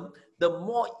system, the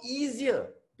more easier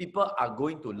people are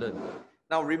going to learn.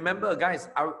 Now, remember, guys,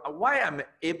 why I'm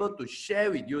able to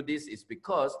share with you this is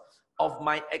because of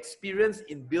my experience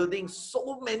in building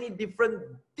so many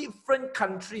different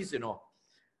countries, you know.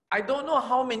 I don't know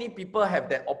how many people have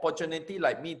that opportunity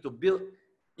like me to build.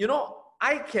 You know,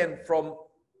 I can from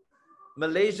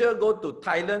Malaysia go to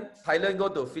Thailand, Thailand go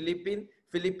to Philippines,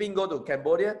 Philippines go to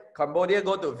Cambodia, Cambodia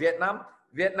go to Vietnam,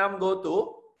 Vietnam go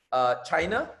to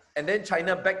China, and then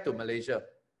China back to Malaysia.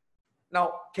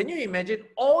 Now, can you imagine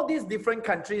all these different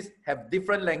countries have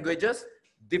different languages,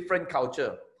 different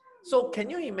culture? So can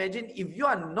you imagine if you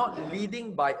are not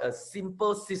leading by a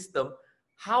simple system,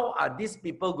 how are these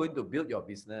people going to build your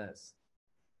business?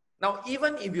 Now,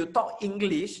 even if you talk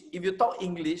English,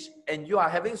 and you are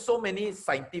having so many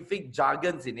scientific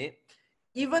jargons in it,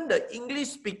 even the English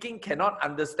speaking cannot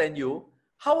understand you.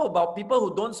 How about people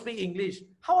who don't speak English?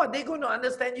 How are they going to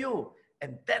understand you?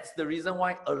 And that's the reason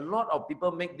why a lot of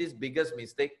people make this biggest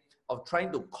mistake of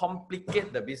trying to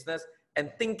complicate the business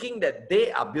and thinking that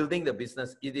they are building the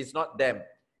business. It is not them.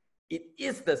 It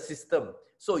is the system.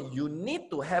 So you need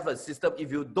to have a system.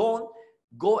 If you don't,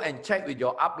 go and check with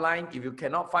your upline. If you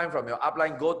cannot find from your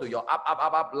upline, go to your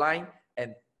upline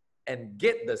and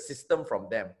get the system from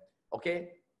them. Okay?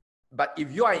 But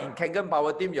if you are in Kangen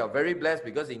Power Team, you are very blessed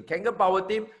because in Kangen Power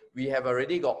Team, we have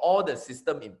already got all the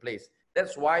system in place.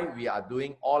 That's why we are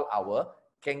doing all our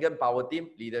Kangen Power Team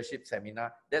leadership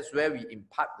seminar. That's where we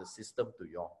impart the system to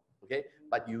you all. Okay?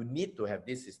 But you need to have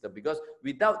this system because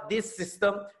without this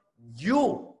system,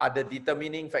 you are the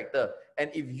determining factor. And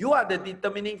if you are the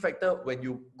determining factor, when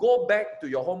you go back to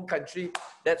your home country,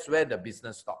 that's where the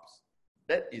business stops.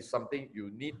 That is something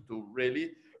you need to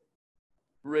really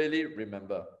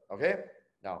remember. Okay?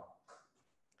 Now,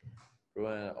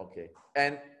 okay.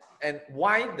 And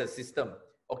why the system?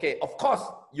 Okay, of course,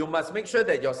 you must make sure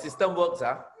that your system works.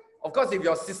 Of course, if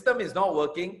your system is not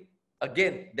working,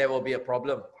 again, there will be a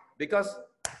problem. Because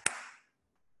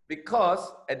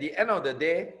at the end of the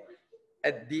day,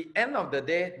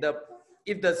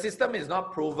 if the system is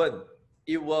not proven,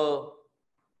 it will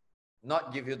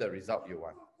not give you the result you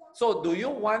want. So do you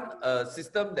want a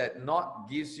system that not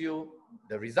gives you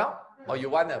the result, or you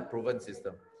want a proven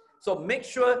system? So make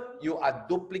sure you are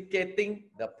duplicating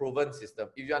the proven system.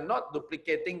 If you are not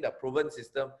duplicating the proven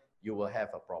system, you will have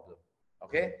a problem.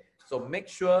 Okay? So make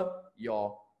sure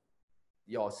your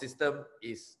system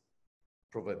is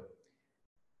proven.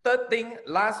 Third thing,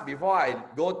 last, before I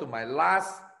go to my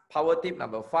last power tip,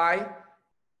 number 5,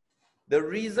 the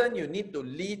reason you need to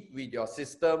lead with your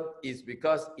system is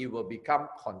because it will become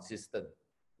consistent.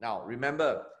 Now,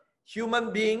 remember,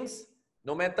 human beings,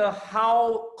 no matter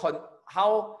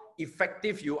how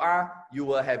effective you are, you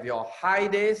will have your high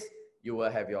days, you will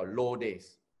have your low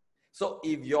days. So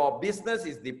if your business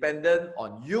is dependent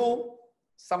on you,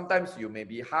 sometimes you may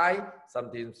be high,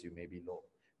 sometimes you may be low.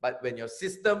 But when your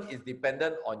system is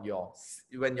dependent on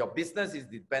when your business is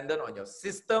dependent on your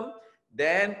system,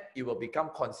 then it will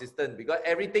become consistent because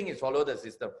everything is follow the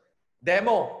system.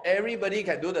 Demo, everybody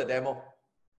can do the demo.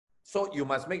 So you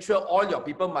must make sure all your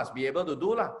people must be able to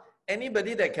do lah.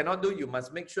 Anybody that cannot do, you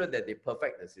must make sure that they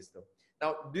perfect the system.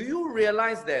 Now, do you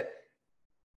realize that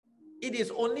it is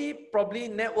only probably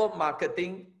network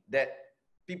marketing that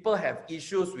people have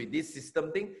issues with this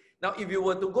system thing? Now, if you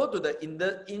were to go to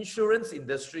the insurance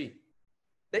industry,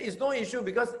 there is no issue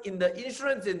because in the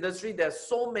insurance industry, there's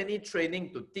so many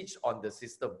training to teach on the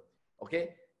system,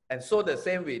 okay? And so the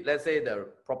same with, let's say, the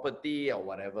property or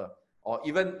whatever, or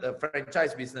even the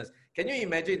franchise business. Can you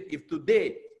imagine if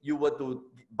today you were to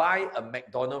buy a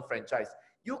McDonald's franchise,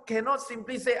 you cannot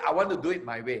simply say, I want to do it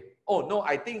my way. Oh, no,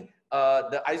 I think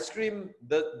the ice cream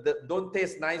don't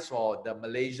taste nice for the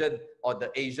Malaysian or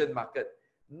the Asian market.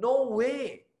 No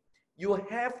way. You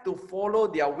have to follow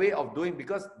their way of doing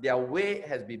because their way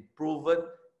has been proven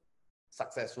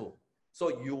successful.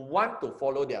 So you want to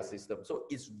follow their system. So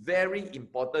it's very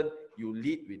important you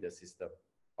lead with the system.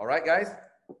 All right, guys?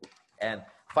 And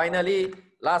finally,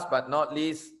 last but not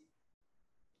least,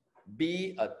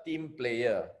 be a team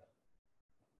player.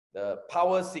 The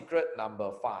power secret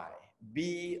number 5,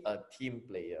 be a team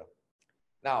player.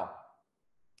 Now,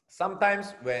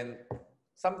 sometimes when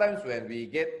we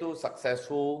get too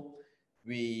successful,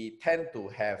 we tend to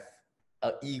have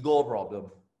an ego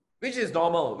problem, which is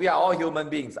normal. We are all human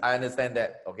beings. I understand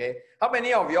that. Okay. How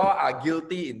many of y'all are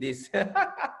guilty in this?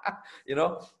 You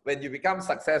know, when you become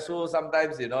successful,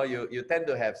 sometimes, you know, you tend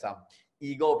to have some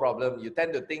ego problem. You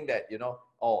tend to think that, you know,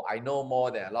 oh, I know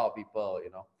more than a lot of people, you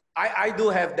know. I do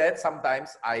have that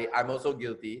sometimes. I'm also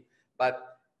guilty, but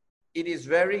it is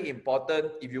very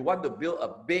important. If you want to build a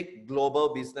big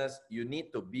global business, you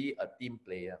need to be a team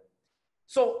player.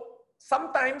 So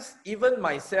sometimes even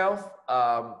myself,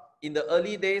 in the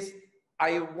early days,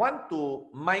 I want to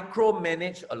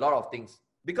micromanage a lot of things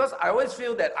because I always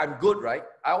feel that I'm good, right?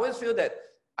 I always feel that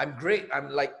I'm great. I'm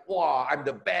like, wow, I'm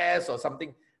the best or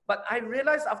something. But I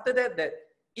realized after that, that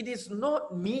it is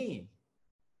not me.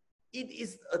 It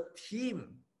is a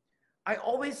team. I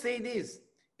always say this.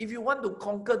 If you want to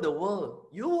conquer the world,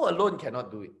 you alone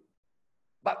cannot do it.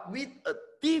 But with a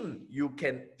team, you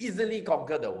can easily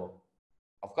conquer the world.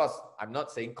 Of course, I'm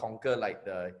not saying conquer like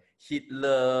the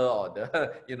Hitler or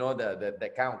the, you know,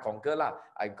 that kind of conquer lah.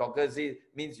 I conquer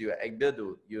means you are able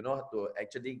to, you know, to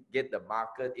actually get the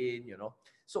market in, you know.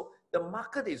 So the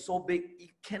market is so big, it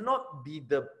cannot be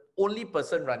the only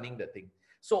person running the thing.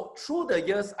 So through the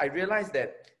years, I realized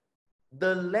that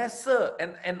the lesser,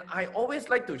 and I always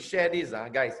like to share this,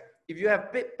 guys. If you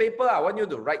have paper, I want you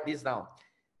to write this down.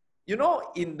 You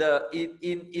know, in the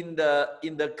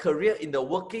career, in the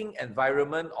working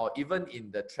environment, or even in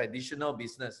the traditional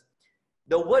business,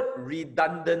 the word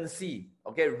redundancy,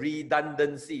 okay,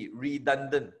 redundant,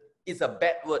 is a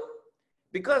bad word.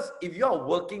 Because if you are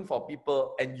working for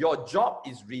people and your job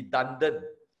is redundant,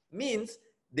 means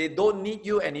they don't need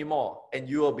you anymore and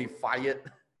you will be fired.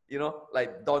 You know,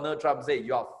 like Donald Trump said,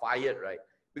 you are fired, right?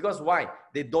 Because why?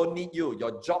 They don't need you.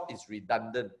 Your job is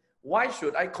redundant. Why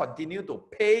should I continue to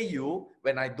pay you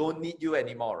when I don't need you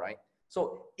anymore, right?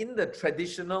 So in the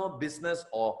traditional business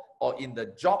or in the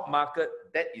job market,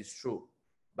 that is true.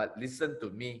 But listen to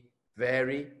me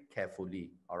very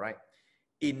carefully, all right?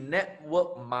 In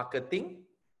network marketing,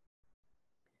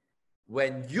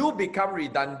 when you become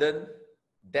redundant,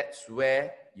 that's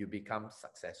where you become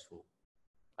successful.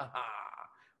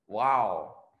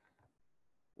 Wow.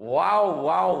 Wow,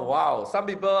 wow, wow. Some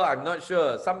people, I'm not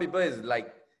sure. Some people is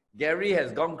like, Gary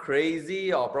has gone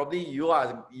crazy, or probably you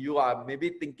are maybe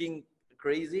thinking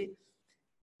crazy.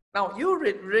 Now, you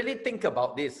really think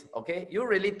about this, okay? You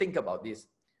really think about this.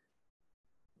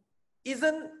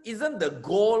 Isn't the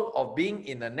goal of being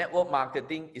in a network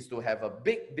marketing is to have a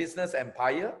big business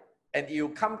empire, and you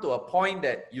come to a point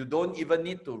that you don't even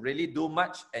need to really do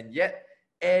much, and yet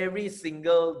every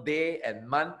single day and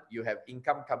month you have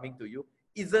income coming to you?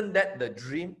 Isn't that the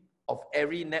dream of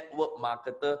every network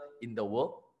marketer in the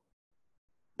world?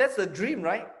 That's the dream,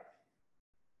 right?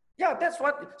 Yeah, that's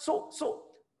what.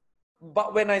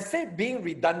 But when I say being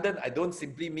redundant, I don't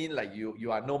simply mean like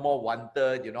you are no more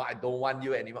wanted, you know, I don't want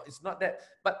you anymore. It's not that.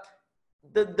 But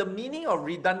the meaning of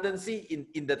redundancy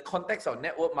in the context of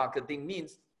network marketing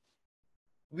means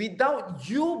without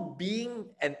you being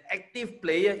an active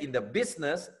player in the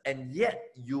business, and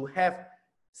yet you have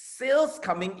sales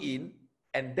coming in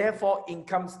and therefore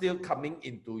income still coming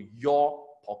into your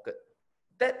pocket.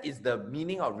 That is the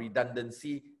meaning of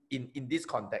redundancy in this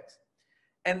context.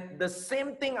 And the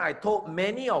same thing I told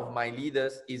many of my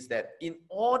leaders is that in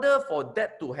order for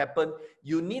that to happen,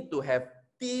 you need to have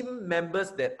team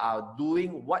members that are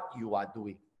doing what you are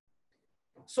doing.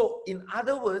 So in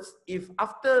other words, if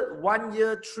after 1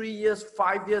 year, 3 years,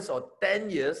 5 years, or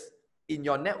 10 years in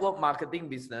your network marketing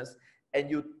business, and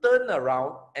you turn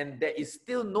around and there is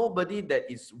still nobody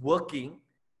that is working,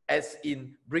 as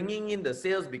in bringing in the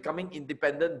sales, becoming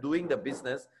independent, doing the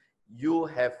business, you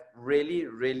have really,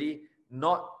 really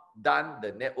not done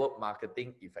the network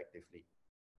marketing effectively.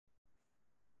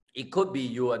 It could be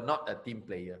you are not a team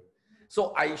player.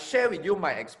 So I share with you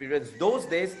my experience. Those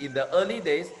days, in the early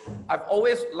days, I've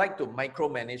always liked to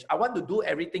micromanage. I want to do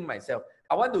everything myself.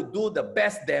 I want to do the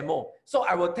best demo. So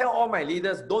I will tell all my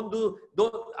leaders,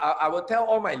 I will tell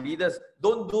all my leaders,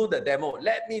 don't do the demo.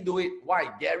 Let me do it.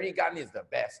 Why? Gary Gunn is the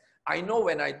best. I know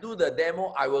when I do the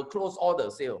demo, I will close all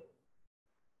the sale.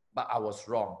 But I was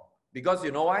wrong. Because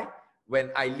you know why?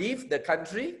 When I leave the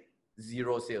country,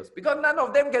 0 sales. Because none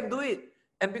of them can do it.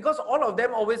 And because all of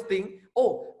them always think,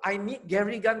 oh, I need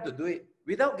Gary Gunn to do it.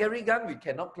 Without Gary Gunn, we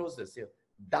cannot close the sale.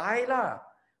 Die lah.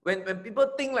 When people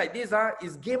think like this,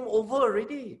 it's game over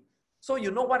already. So you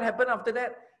know what happened after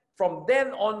that? From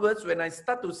then onwards, when I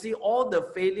start to see all the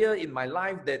failure in my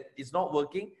life that is not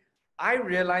working, I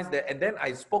realized that, and then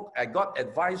I got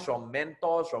advice from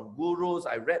mentors, from gurus,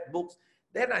 I read books.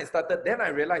 Then I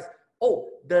realized oh,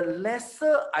 the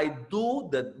lesser I do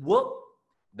the work,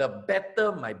 the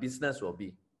better my business will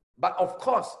be. But of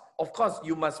course,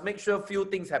 you must make sure few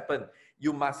things happen.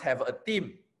 You must have a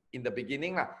team in the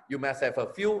beginning. You must have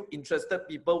a few interested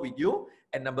people with you.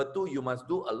 And number two, you must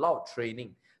do a lot of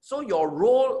training. So your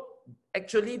role,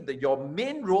 actually, your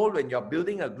main role when you're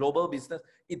building a global business,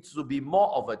 it's to be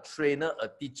more of a trainer, a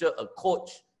teacher, a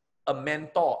coach, a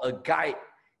mentor, a guide.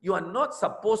 You are not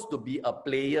supposed to be a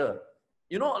player.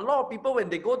 You know, a lot of people, when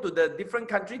they go to the different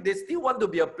country, they still want to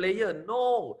be a player.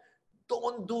 No,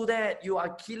 don't do that. You are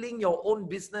killing your own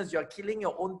business. You are killing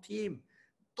your own team.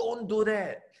 Don't do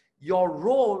that. Your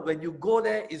role when you go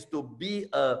there is to be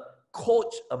a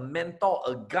coach, a mentor,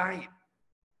 a guide.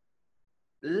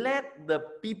 Let the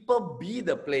people be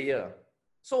the player.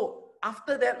 So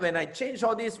after that, when I change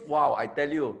all this, wow, I tell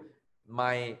you,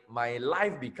 my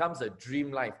life becomes a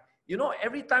dream life. You know,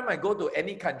 every time I go to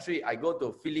any country, I go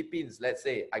to Philippines, let's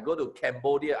say, I go to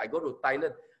Cambodia, I go to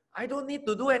Thailand, I don't need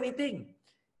to do anything.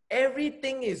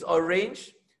 Everything is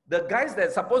arranged. The guys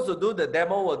that's supposed to do the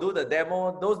demo will do the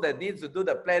demo. Those that need to do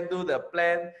the plan, do the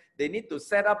plan. They need to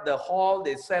set up the hall.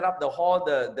 They set up the hall,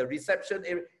 the reception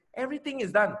area. Everything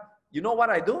is done. You know what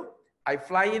I do? I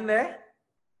fly in there.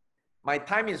 My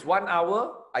time is 1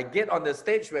 hour. I get on the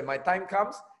stage when my time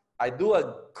comes. I do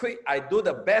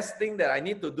the best thing that I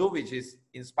need to do, which is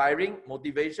inspiring,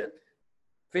 motivation.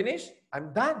 Finish,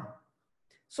 I'm done.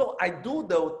 So I do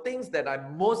the things that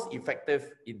I'm most effective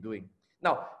in doing.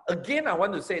 Now, again, I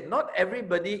want to say, not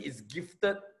everybody is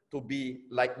gifted to be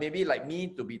like, maybe like me,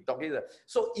 to be talking.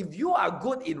 So if you are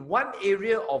good in one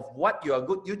area of what you are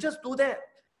good, you just do that.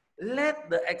 Let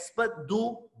the expert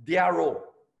do their role.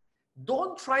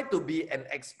 Don't try to be an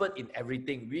expert in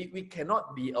everything. We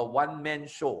cannot be a one-man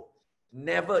show.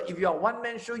 Never. If you are a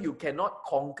one-man show, you cannot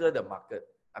conquer the market.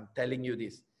 I'm telling you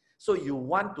this. So you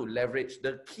want to leverage.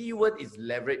 The key word is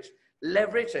leverage.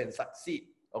 Leverage and succeed.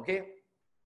 Okay?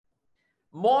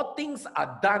 More things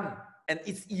are done and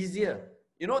it's easier.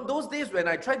 You know, those days when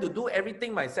I try to do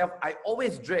everything myself, I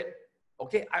always dread.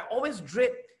 Okay? I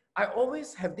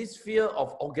always have this fear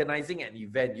of organizing an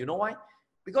event. You know why?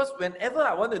 Because whenever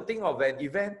I want to think of an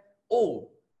event,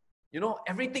 oh, you know,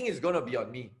 everything is going to be on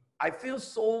me. I feel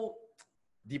so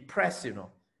depressed, you know.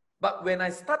 But when I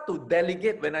start to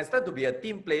delegate, when I start to be a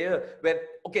team player, when,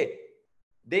 okay,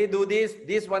 they do this,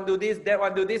 this one do this, that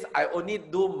one do this, I only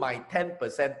do my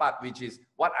 10% part, which is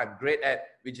what I'm great at,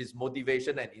 which is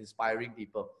motivation and inspiring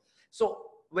people. So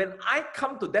when I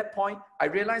come to that point, I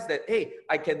realize that, hey,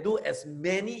 I can do as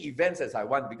many events as I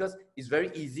want because it's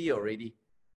very easy already.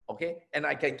 Okay, and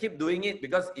I can keep doing it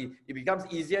because it becomes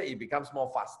easier, it becomes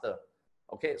more faster.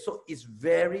 Okay, so it's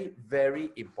very, very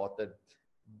important.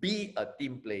 Be a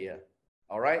team player.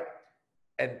 All right,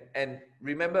 and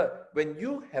remember, when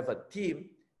you have a team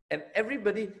and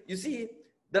everybody, you see,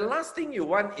 the last thing you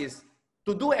want is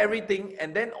to do everything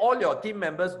and then all your team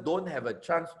members don't have a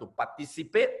chance to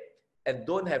participate and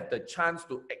don't have the chance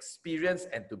to experience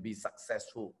and to be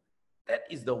successful. That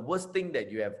is the worst thing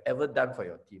that you have ever done for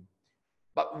your team.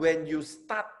 But when you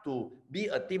start to be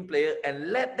a team player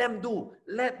and let them do.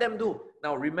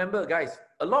 Now remember guys,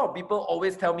 a lot of people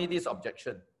always tell me this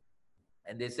objection.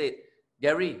 And they say,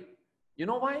 Gary, you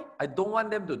know why I don't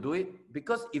want them to do it?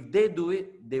 Because if they do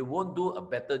it, they won't do a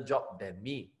better job than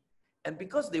me. And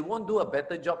because they won't do a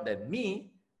better job than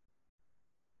me,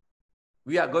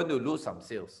 we are going to lose some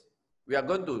sales. We are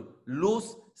going to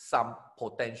lose some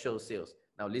potential sales.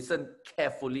 Now listen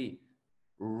carefully,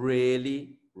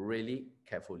 really, really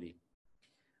carefully.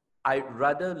 I'd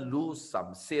rather lose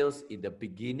some sales in the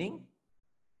beginning,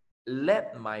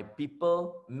 let my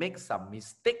people make some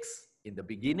mistakes in the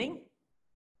beginning,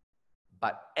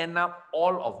 but end up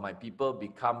all of my people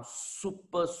become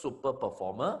super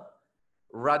performer,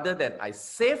 rather than I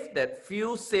save that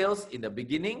few sales in the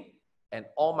beginning and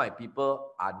all my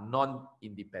people are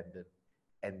non-independent.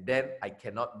 And then I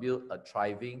cannot build a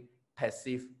thriving,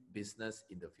 passive business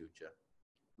in the future.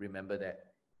 Remember that.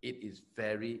 It is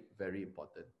very, very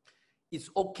important.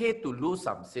 It's okay to lose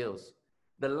some sales.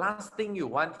 The last thing you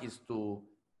want is to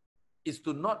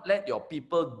not let your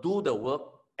people do the work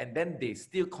and then they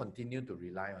still continue to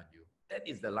rely on you. That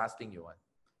is the last thing you want.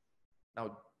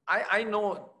 Now, I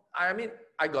know, I mean,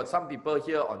 I got some people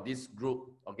here on this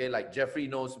group, okay, like Jeffrey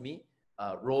knows me,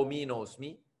 Romy knows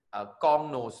me,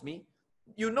 Kong knows me.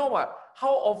 You know what?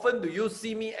 How often do you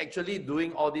see me actually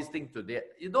doing all these things today?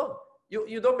 You don't.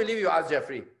 You don't believe, you ask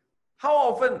Jeffrey. How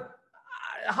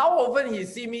often he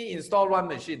see me install one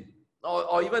machine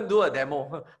or even do a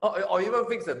demo or even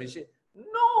fix a machine?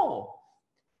 No.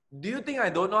 Do you think I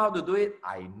don't know how to do it?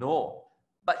 I know.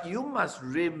 But you must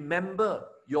remember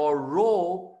your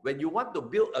role when you want to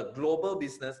build a global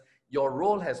business, your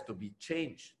role has to be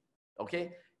changed.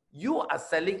 Okay? You are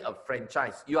selling a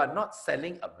franchise. You are not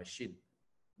selling a machine.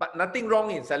 But nothing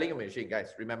wrong in selling a machine,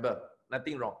 guys. Remember,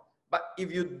 nothing wrong. But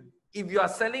if you are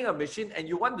selling a machine and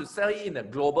you want to sell it in a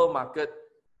global market,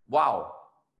 wow,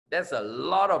 that's a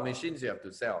lot of machines you have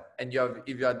to sell. And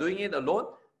if you are doing it alone,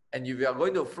 and if you are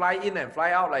going to fly in and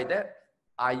fly out like that,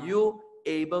 are you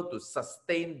able to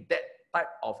sustain that type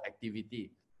of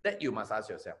activity? That you must ask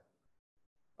yourself.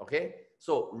 Okay?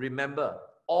 So remember,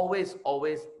 always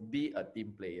be a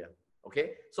team player.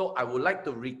 Okay? So I would like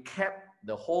to recap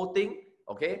the whole thing.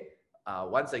 Okay?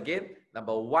 Once again,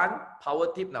 number one,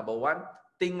 power tip number one,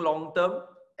 think long term,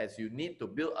 as you need to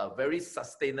build a very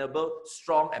sustainable,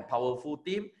 strong and powerful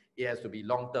team. It has to be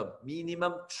long term,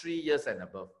 minimum 3 years and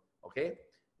above. Okay?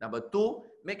 Number two,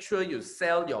 make sure you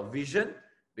sell your vision,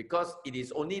 because it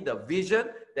is only the vision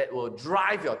that will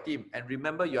drive your team. And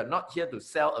remember, you are not here to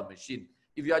sell a machine.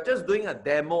 If you are just doing a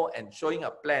demo and showing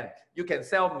a plan, you can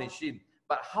sell a machine.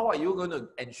 But how are you going to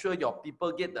ensure your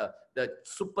people get the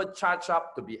supercharge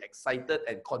up to be excited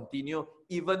and continue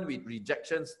even with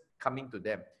rejections coming to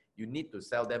them? You need to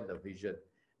sell them the vision.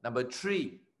 Number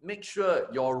three, make sure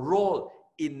your role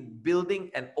in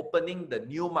building and opening the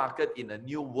new market in a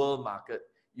new world market.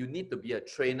 You need to be a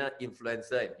trainer,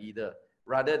 influencer, and leader,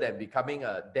 rather than becoming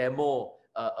a demo,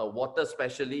 a water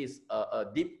specialist, a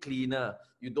deep cleaner.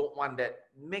 You don't want that.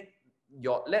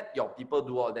 Let your people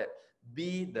do all that.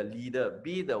 Be the leader.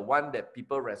 Be the one that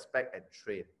people respect and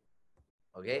train.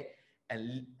 Okay?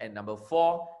 And number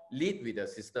four, lead with the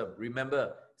system.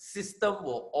 Remember, system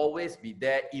will always be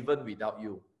there even without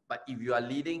you. But if you are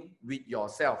leading with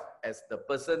yourself as the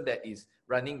person that is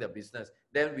running the business,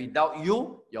 then without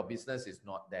you, your business is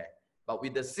not there. But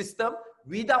with the system,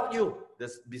 without you,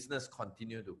 this business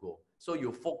continue to go. So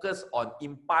you focus on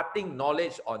imparting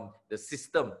knowledge on the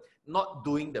system, not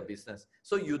doing the business.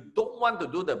 So you don't want to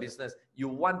do the business. You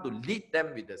want to lead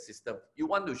them with the system. You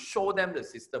want to show them the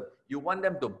system. You want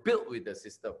them to build with the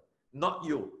system, not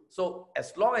you. So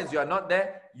as long as you are not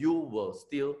there, you will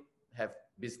still have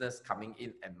business coming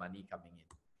in and money coming in.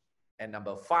 And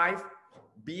number five,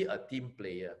 be a team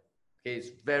player. Okay, it's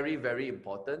very, very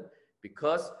important,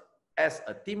 because as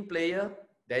a team player,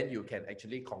 then you can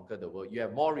actually conquer the world. You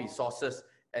have more resources,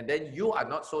 and then you are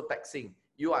not so taxing.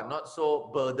 You are not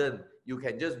so burdened. You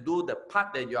can just do the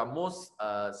part that you are most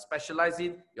specialized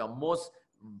in, you are most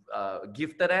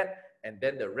gifted at, and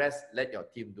then the rest let your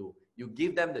team do. You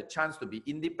give them the chance to be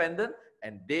independent,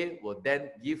 and they will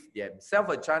then give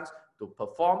themselves a chance to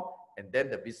perform, and then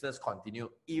the business continue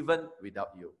even without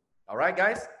you. All right,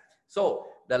 guys? So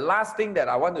the last thing that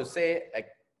I want to say,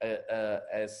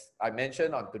 as I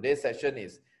mentioned on today's session,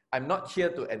 is I'm not here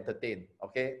to entertain,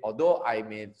 okay? Although I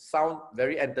may sound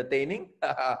very entertaining,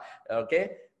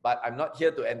 okay? But I'm not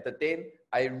here to entertain.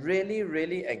 I really,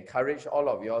 really encourage all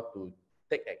of you to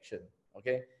take action,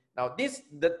 okay? Now,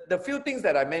 the few things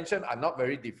that I mentioned are not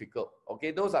very difficult,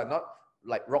 okay? Those are not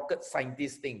like rocket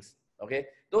scientist things, okay?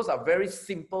 Those are very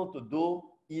simple to do,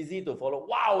 easy to follow.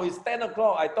 Wow, it's 10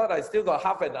 o'clock. I thought I still got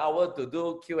half an hour to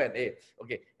do Q&A.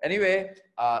 Okay, anyway,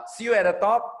 see you at the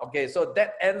top. Okay, so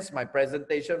that ends my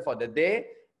presentation for the day.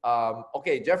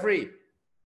 Okay, Jeffrey,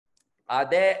 are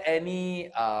there any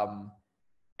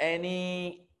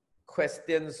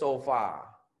questions so far?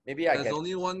 Maybe There's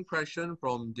only one question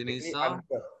from Denisa.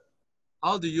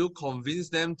 How do you convince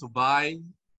them to buy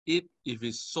it if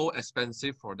it's so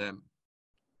expensive for them?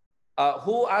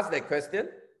 Who asked that question?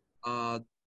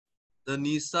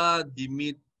 Denisa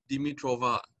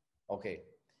Dimitrova. Okay.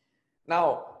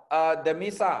 Now,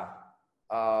 Denisa,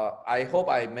 I hope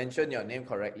I mentioned your name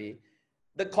correctly.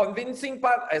 The convincing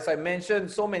part, as I mentioned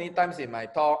so many times in my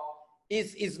talk,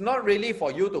 is not really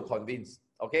for you to convince,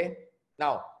 okay?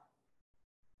 Now,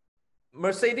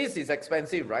 Mercedes is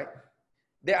expensive, right?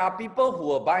 There are people who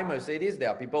will buy Mercedes, there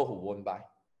are people who won't buy.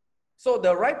 So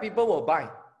the right people will buy,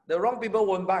 the wrong people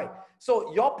won't buy.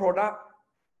 So your product,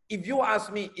 if you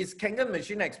ask me, is Kangen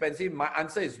machine expensive? My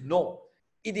answer is no.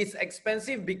 It is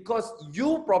expensive because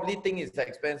you probably think it's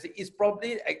expensive.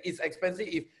 It's expensive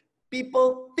if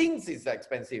people think it's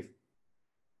expensive.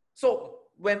 So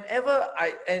whenever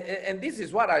and this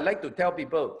is what I like to tell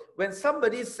people, when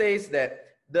somebody says that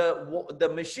the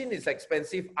machine is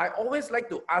expensive, I always like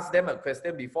to ask them a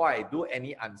question before I do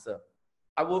any answer.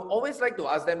 I will always like to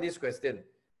ask them this question.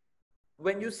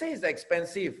 When you say it's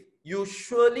expensive, you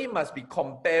surely must be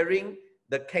comparing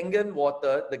the Kangen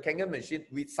water, the Kangen machine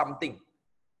with something.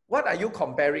 What are you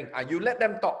comparing? You let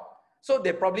them talk. So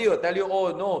they probably will tell you,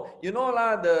 oh no, you know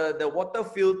lah, the water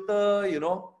filter, you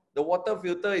know, the water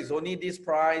filter is only this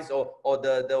price, or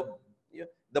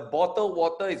the bottled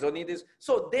water is only this.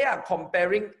 So they are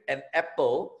comparing an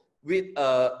apple with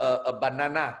a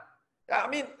banana. I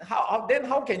mean,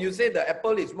 how can you say the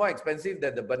apple is more expensive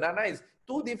than the banana? Is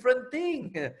two different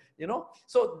things, you know?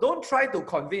 So don't try to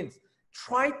convince.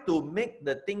 Try to make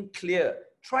the thing clear.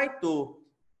 Try to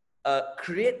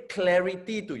create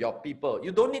clarity to your people.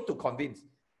 You don't need to convince.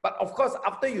 But of course,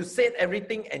 after you said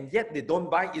everything and yet they don't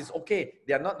buy, it's okay.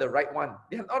 They are not the right one.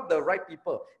 They are not the right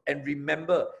people. And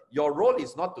remember, your role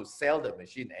is not to sell the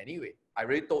machine anyway. I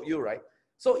already told you, right?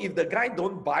 So if the guy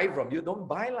don't buy from you, don't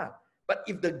buy lah. But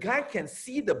if the guy can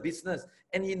see the business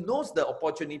and he knows the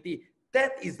opportunity,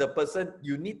 that is the person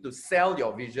you need to sell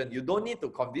your vision. You don't need to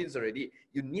convince already.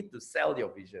 You need to sell your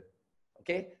vision.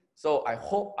 Okay? So I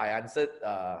hope I answered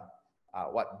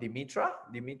Dimitra,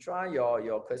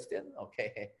 your question?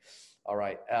 Okay. All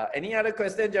right. Any other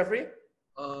question, Jeffrey?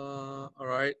 All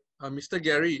right. Mr.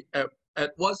 Gary,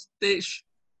 at what stage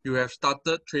you have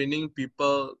started training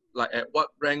people, like at what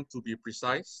rank to be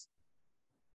precise?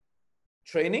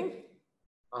 Training?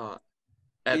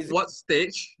 At what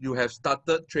stage you have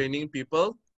started training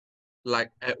people,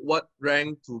 like at what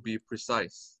rank to be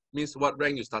precise? Means what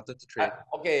rank you started to train.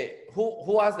 Okay,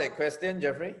 who asked that question,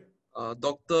 Jeffrey?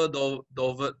 Dr.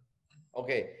 Dovert.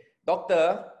 Okay,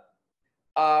 doctor,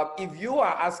 if you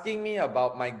are asking me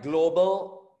about my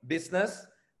global business,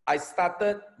 I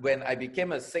started when I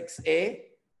became a 6A,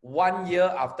 1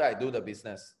 year after I do the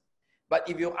business. But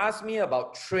if you ask me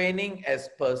about training as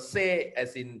per se,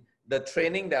 as in the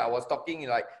training that I was talking,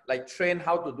 like train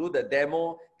how to do the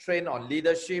demo, train on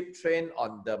leadership, train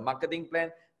on the marketing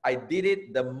plan, I did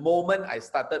it the moment I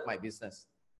started my business.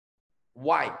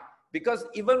 Why? Because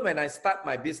even when I start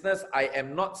my business, I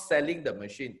am not selling the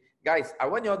machine. Guys, I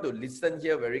want you all to listen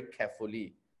here very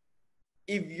carefully.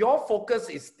 If your focus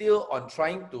is still on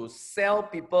trying to sell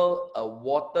people a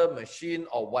water machine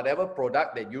or whatever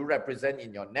product that you represent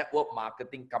in your network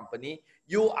marketing company,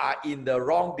 you are in the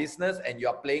wrong business and you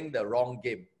are playing the wrong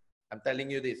game. I'm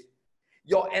telling you this.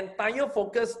 Your entire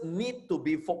focus needs to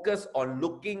be focused on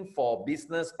looking for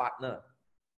business partner.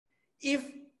 If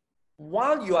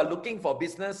while you are looking for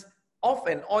business, off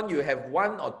and on you have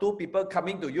 1 or 2 people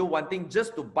coming to you wanting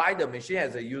just to buy the machine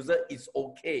as a user, it's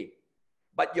okay.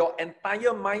 But your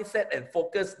entire mindset and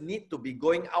focus need to be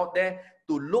going out there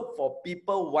to look for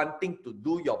people wanting to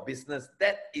do your business.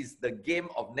 That is the game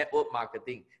of network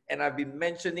marketing. And I've been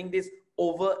mentioning this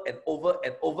over and over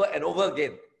and over and over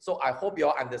again. So I hope you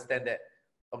all understand that.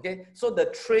 Okay, so the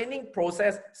training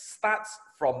process starts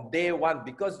from day one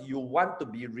because you want to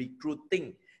be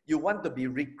recruiting. You want to be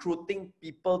recruiting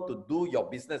people to do your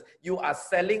business. You are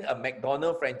selling a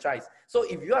McDonald's franchise. So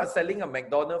if you are selling a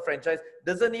McDonald's franchise,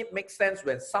 doesn't it make sense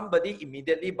when somebody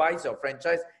immediately buys your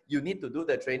franchise, you need to do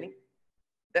the training?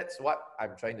 That's what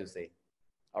I'm trying to say.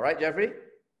 All right, Jeffrey?